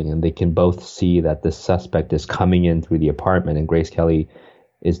opposite building, and they can both see that the suspect is coming in through the apartment, and Grace Kelly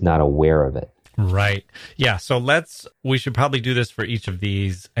is not aware of it. Right. Yeah. So we should probably do this for each of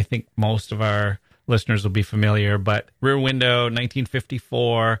these. I think most of our listeners will be familiar, but Rear Window,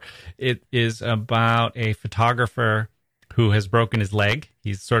 1954, it is about a photographer who has broken his leg.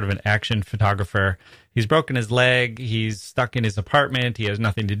 He's sort of an action photographer. He's broken his leg. He's stuck in his apartment. He has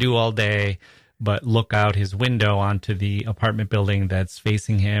nothing to do all day but look out his window onto the apartment building that's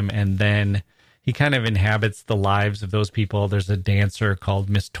facing him. And then he kind of inhabits the lives of those people. There's a dancer called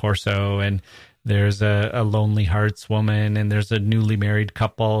Miss Torso, and there's a Lonely Hearts woman, and there's a newly married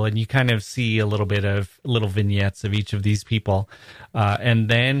couple. And you kind of see a little bit of little vignettes of each of these people. And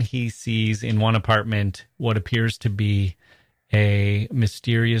then he sees in one apartment what appears to be a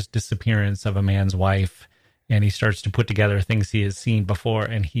mysterious disappearance of a man's wife. And he starts to put together things he has seen before,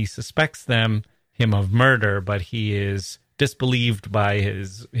 and he suspects him of murder, but he is disbelieved by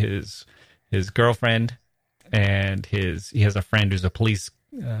his girlfriend, and he has a friend who's a police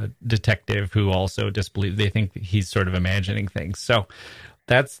detective who also disbelieves. They think he's sort of imagining things. So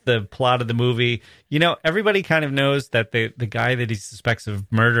that's the plot of the movie. You know, everybody kind of knows that the guy that he suspects of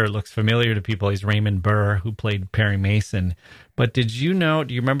murder looks familiar to people. He's Raymond Burr, who played Perry Mason. But do you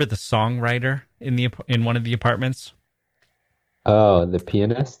remember the songwriter in one of the apartments? Oh, the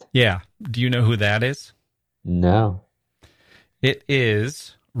pianist? Yeah. Do you know who that is? No. It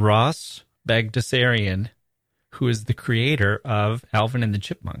is Ross Bagdasarian, who is the creator of Alvin and the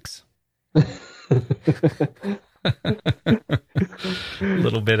Chipmunks. A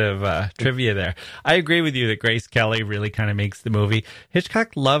little bit of trivia there. I agree with you that Grace Kelly really kind of makes the movie.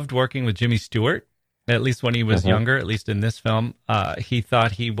 Hitchcock loved working with Jimmy Stewart, at least when he was younger, at least in this film. He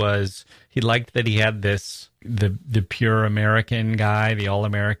thought he liked that he had the pure American guy, the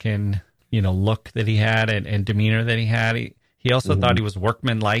all-American, look that he had and demeanor that he had. He also thought he was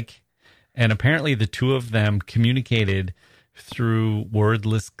workmanlike. And apparently the two of them communicated through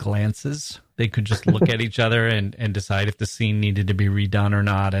wordless glances. They could just look at each other and decide if the scene needed to be redone or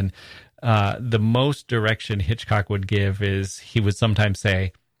not. And the most direction Hitchcock would give is he would sometimes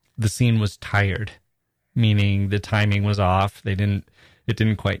say the scene was tired, meaning the timing was off. It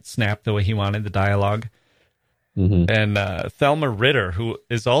didn't quite snap the way he wanted the dialogue. And Thelma Ritter, who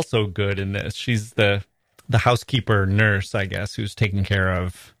is also good in this, she's the housekeeper nurse, I guess, who's taking care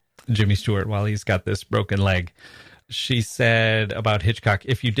of Jimmy Stewart while he's got this broken leg. She said about Hitchcock,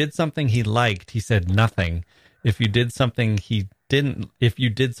 if you did something he liked, he said nothing. If you did something he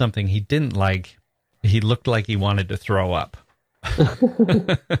didn't like, he looked like he wanted to throw up.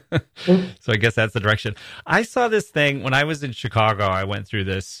 So I guess that's the direction. I saw this thing when I was in Chicago. I went through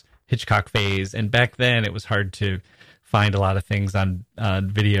this Hitchcock phase, and back then it was hard to find a lot of things on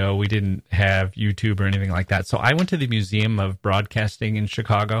video. We didn't have YouTube or anything like that. So I went to the Museum of Broadcasting in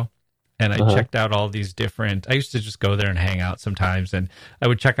Chicago, and I checked out all these different... I used to just go there and hang out sometimes, and I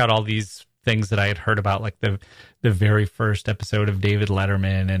would check out all these things that I had heard about, like the very first episode of David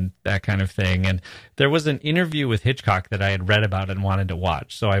Letterman and that kind of thing. And there was an interview with Hitchcock that I had read about and wanted to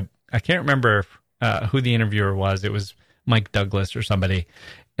watch. So I can't remember who the interviewer was. It was Mike Douglas or somebody.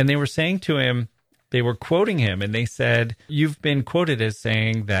 And they were saying to him, they were quoting him, and they said, "You've been quoted as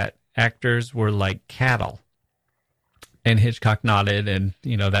saying that actors were like cattle." And Hitchcock nodded, and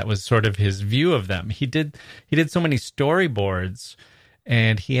that was sort of his view of them. He did so many storyboards,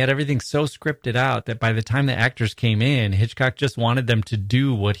 and he had everything so scripted out that by the time the actors came in, Hitchcock just wanted them to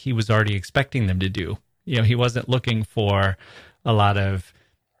do what he was already expecting them to do. He wasn't looking for a lot of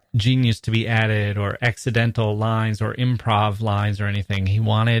genius to be added or accidental lines or improv lines or anything. He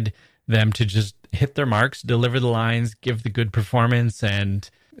wanted them to just hit their marks, deliver the lines, give the good performance, and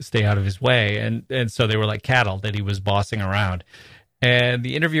stay out of his way. And so they were like cattle that he was bossing around. And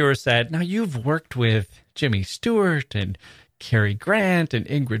the interviewer said, "Now you've worked with Jimmy Stewart and Cary Grant and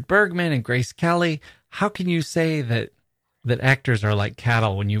Ingrid Bergman and Grace Kelly. How can you say that actors are like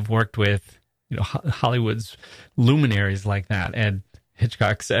cattle when you've worked with Hollywood's luminaries like that?" And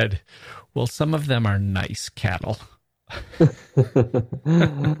Hitchcock said, "Well, some of them are nice cattle."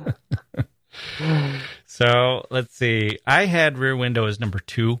 So let's see. I had Rear Window as number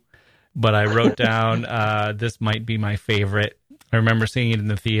 2, but I wrote down this might be my favorite. I remember seeing it in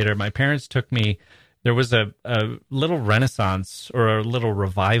the theater. My parents took me. There was a little renaissance or a little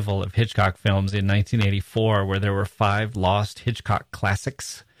revival of Hitchcock films in 1984 where there were 5 lost Hitchcock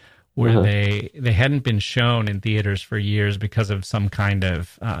classics where they hadn't been shown in theaters for years because of some kind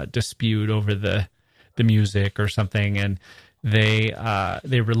of dispute over the music or something, and they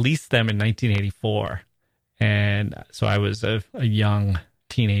released them in 1984. And so I was a young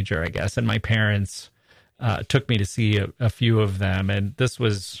teenager, I guess, and my parents took me to see a few of them, and this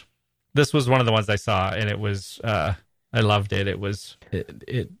was one of the ones I saw, and it was I loved it.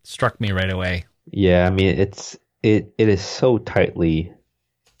 It struck me right away. Yeah, I mean it is so tightly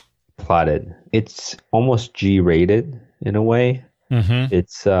plotted. It's almost G-rated in a way.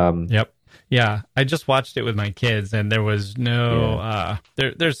 It's yep. Yeah, I just watched it with my kids, and there was no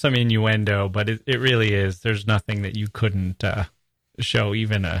there's some innuendo, but it really is. There's nothing that you couldn't show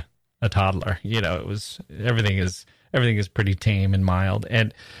even a toddler. It was everything is pretty tame and mild.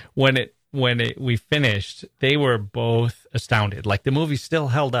 And when we finished, they were both astounded. Like, the movie still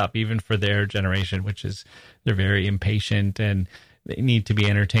held up even for their generation, which is they're very impatient and they need to be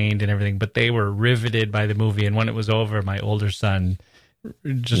entertained and everything, but they were riveted by the movie. And when it was over, my older son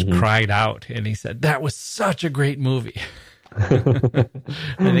just cried out, and he said, "That was such a great movie." I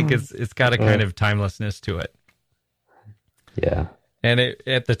think it's got a kind of timelessness to it. Yeah. And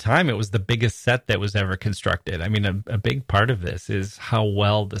at the time, it was the biggest set that was ever constructed. I mean, a big part of this is how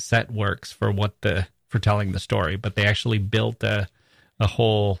well the set works for telling the story. But they actually built a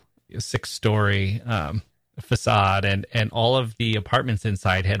whole 6-story facade, and all of the apartments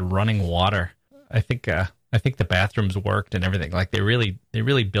inside had running water. I think the bathrooms worked and everything. Like they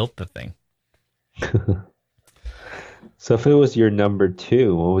really built the thing. So if it was your number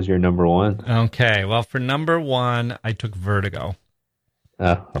 2, what was your number 1? Okay, well, for number 1, I took Vertigo.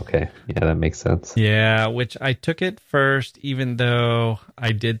 Oh, okay. Yeah, that makes sense. Yeah, which I took it first, even though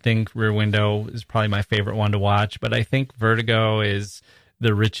I did think Rear Window is probably my favorite one to watch. But I think Vertigo is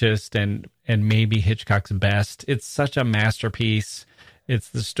the richest and maybe Hitchcock's best. It's such a masterpiece. It's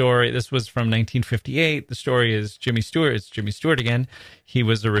the story. This was from 1958. The story is Jimmy Stewart. It's Jimmy Stewart again. He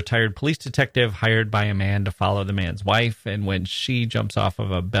was a retired police detective hired by a man to follow the man's wife. And when she jumps off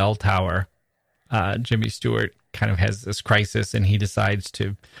of a bell tower, Jimmy Stewart kind of has this crisis, and he decides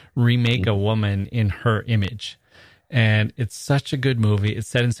to remake a woman in her image. And it's such a good movie. It's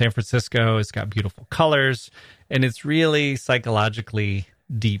set in San Francisco. It's got beautiful colors, and it's really psychologically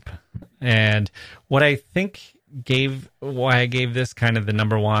deep. And what I think why I gave this kind of the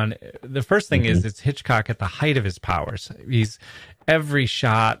number 1, the first thing is it's Hitchcock at the height of his powers. Every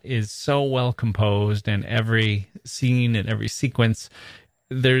shot is so well composed, and every scene and every sequence,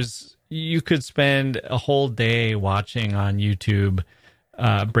 you could spend a whole day watching on YouTube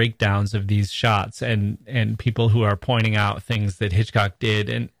breakdowns of these shots and people who are pointing out things that Hitchcock did.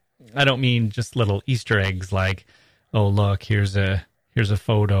 And I don't mean just little Easter eggs like, oh, look, here's a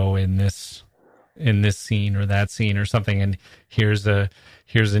photo in this scene or that scene or something, and here's a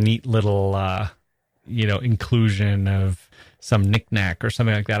neat little inclusion of some knickknack or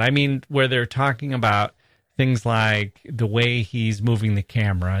something like that. I mean, where they're talking about things like the way he's moving the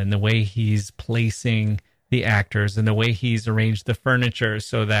camera and the way he's placing the actors and the way he's arranged the furniture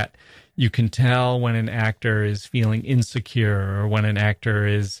so that you can tell when an actor is feeling insecure or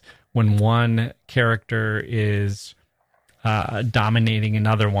when one character is dominating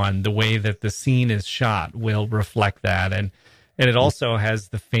another one. The way that the scene is shot will reflect that. And it also has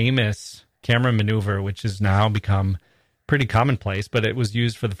the famous camera maneuver, which has now become pretty commonplace, but it was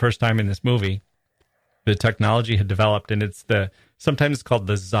used for the first time in this movie. The technology had developed, and sometimes it's called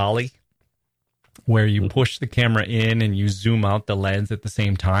the Zolly, where you push the camera in and you zoom out the lens at the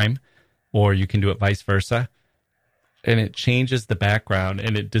same time, or you can do it vice versa. And it changes the background,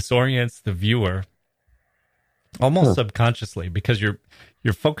 and it disorients the viewer almost subconsciously, because you're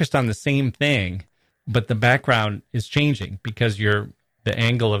focused on the same thing, but the background is changing because the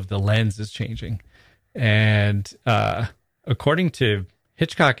angle of the lens is changing. And according to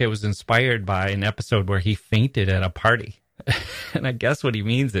Hitchcock, it was inspired by an episode where he fainted at a party. And I guess what he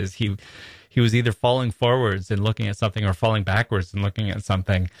means is he was either falling forwards and looking at something or falling backwards and looking at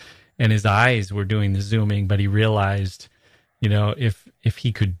something, and his eyes were doing the zooming, but he realized, if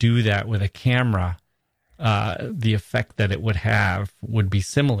he could do that with a camera, the effect that it would have would be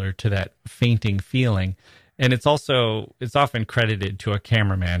similar to that fainting feeling. And it's often credited to a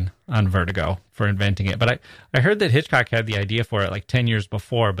cameraman on Vertigo for inventing it. But I heard that Hitchcock had the idea for it like 10 years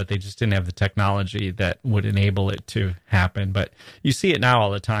before, but they just didn't have the technology that would enable it to happen. But you see it now all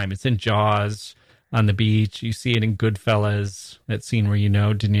the time. It's in Jaws on the beach. You see it in Goodfellas, that scene where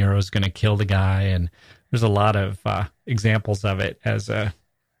De Niro's going to kill the guy. And there's a lot of examples of it as a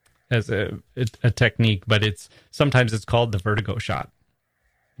technique, but sometimes it's called the Vertigo shot.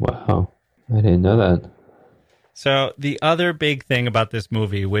 Wow. I didn't know that. So the other big thing about this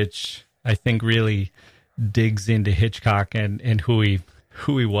movie, which I think really digs into Hitchcock and who he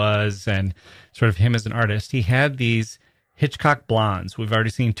was and sort of him as an artist, he had these Hitchcock blondes. We've already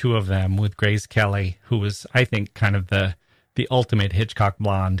seen 2 of them with Grace Kelly, who was, I think, kind of the ultimate Hitchcock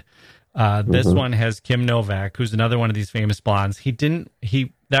blonde. This one has Kim Novak, who's another one of these famous blondes.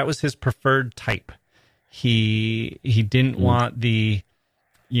 That was his preferred type. He didn't want the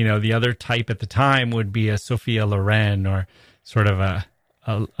other type at the time would be a Sophia Loren or sort of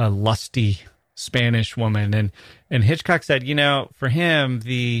a lusty Spanish woman. And Hitchcock said, for him,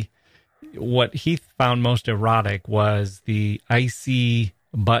 what he found most erotic was the icy,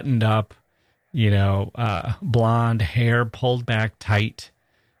 buttoned up, blonde hair pulled back tight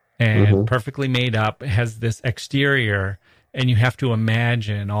and perfectly made up, has this exterior, and you have to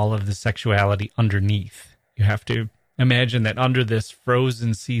imagine all of the sexuality underneath. You have to imagine that under this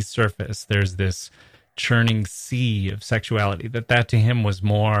frozen sea surface, there's this churning sea of sexuality, that to him was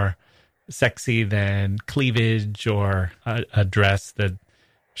more sexy than cleavage or a dress that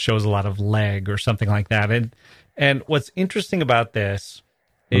shows a lot of leg or something like that. And what's interesting about this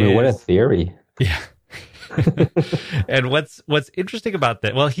is... what a theory. Yeah. And what's interesting about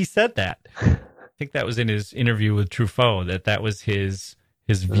that, well, he said that. I think that was in his interview with Truffaut, that was his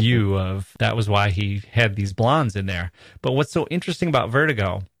view of, that was why he had these blondes in there. But what's so interesting about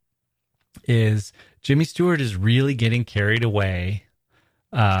Vertigo is Jimmy Stewart is really getting carried away.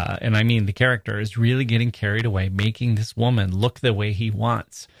 And I mean, the character is really getting carried away, making this woman look the way he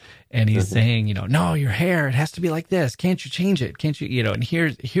wants. And he's saying, no, your hair, it has to be like this. Can't you change it? Can't you, and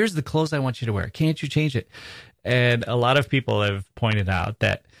here's the clothes I want you to wear. Can't you change it? And a lot of people have pointed out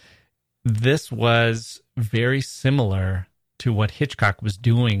that this was very similar to what Hitchcock was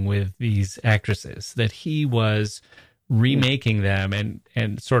doing with these actresses, that he was remaking them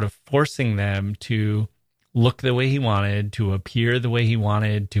and sort of forcing them to look the way he wanted, to appear the way he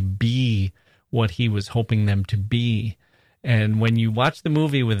wanted, to be what he was hoping them to be. And when you watch the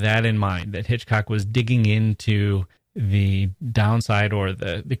movie with that in mind, that Hitchcock was digging into the downside or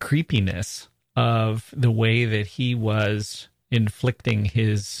the creepiness of the way that he was inflicting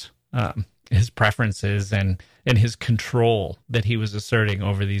his preferences and his control that he was asserting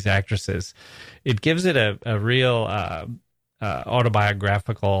over these actresses, it gives it a real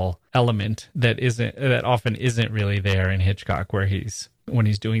autobiographical element that often isn't really there in Hitchcock, when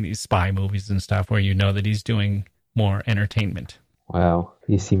he's doing these spy movies and stuff, where that he's doing more entertainment. Wow,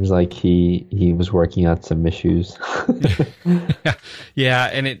 he seems like he was working out some issues. Yeah,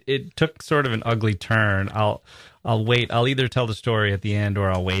 and it took sort of an ugly turn. I'll wait. I'll either tell the story at the end,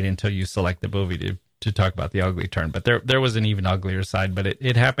 or I'll wait until you select the movie to talk about the ugly turn. But there was an even uglier side, but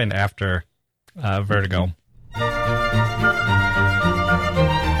it happened after Vertigo.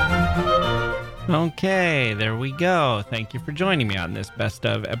 Okay, there we go. Thank you for joining me on this best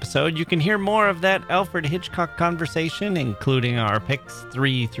of episode. You can hear more of that Alfred Hitchcock conversation, including our picks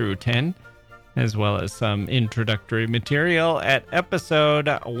 3 through 10, as well as some introductory material at episode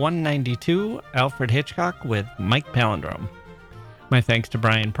 192, Alfred Hitchcock with Mike Palindrome. My thanks to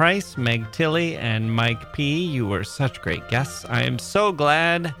Brian Price, Meg Tilley, and Mike P. You were such great guests. I am so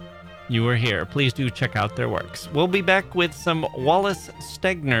glad you were here. Please do check out their works. We'll be back with some Wallace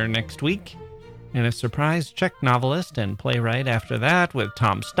Stegner next week, and a surprise Czech novelist and playwright after that, with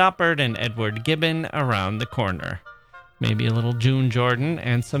Tom Stoppard and Edward Gibbon around the corner. Maybe a little June Jordan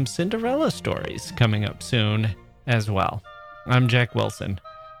and some Cinderella stories coming up soon as well. I'm Jack Wilson.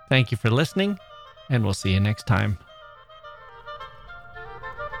 Thank you for listening, and we'll see you next time.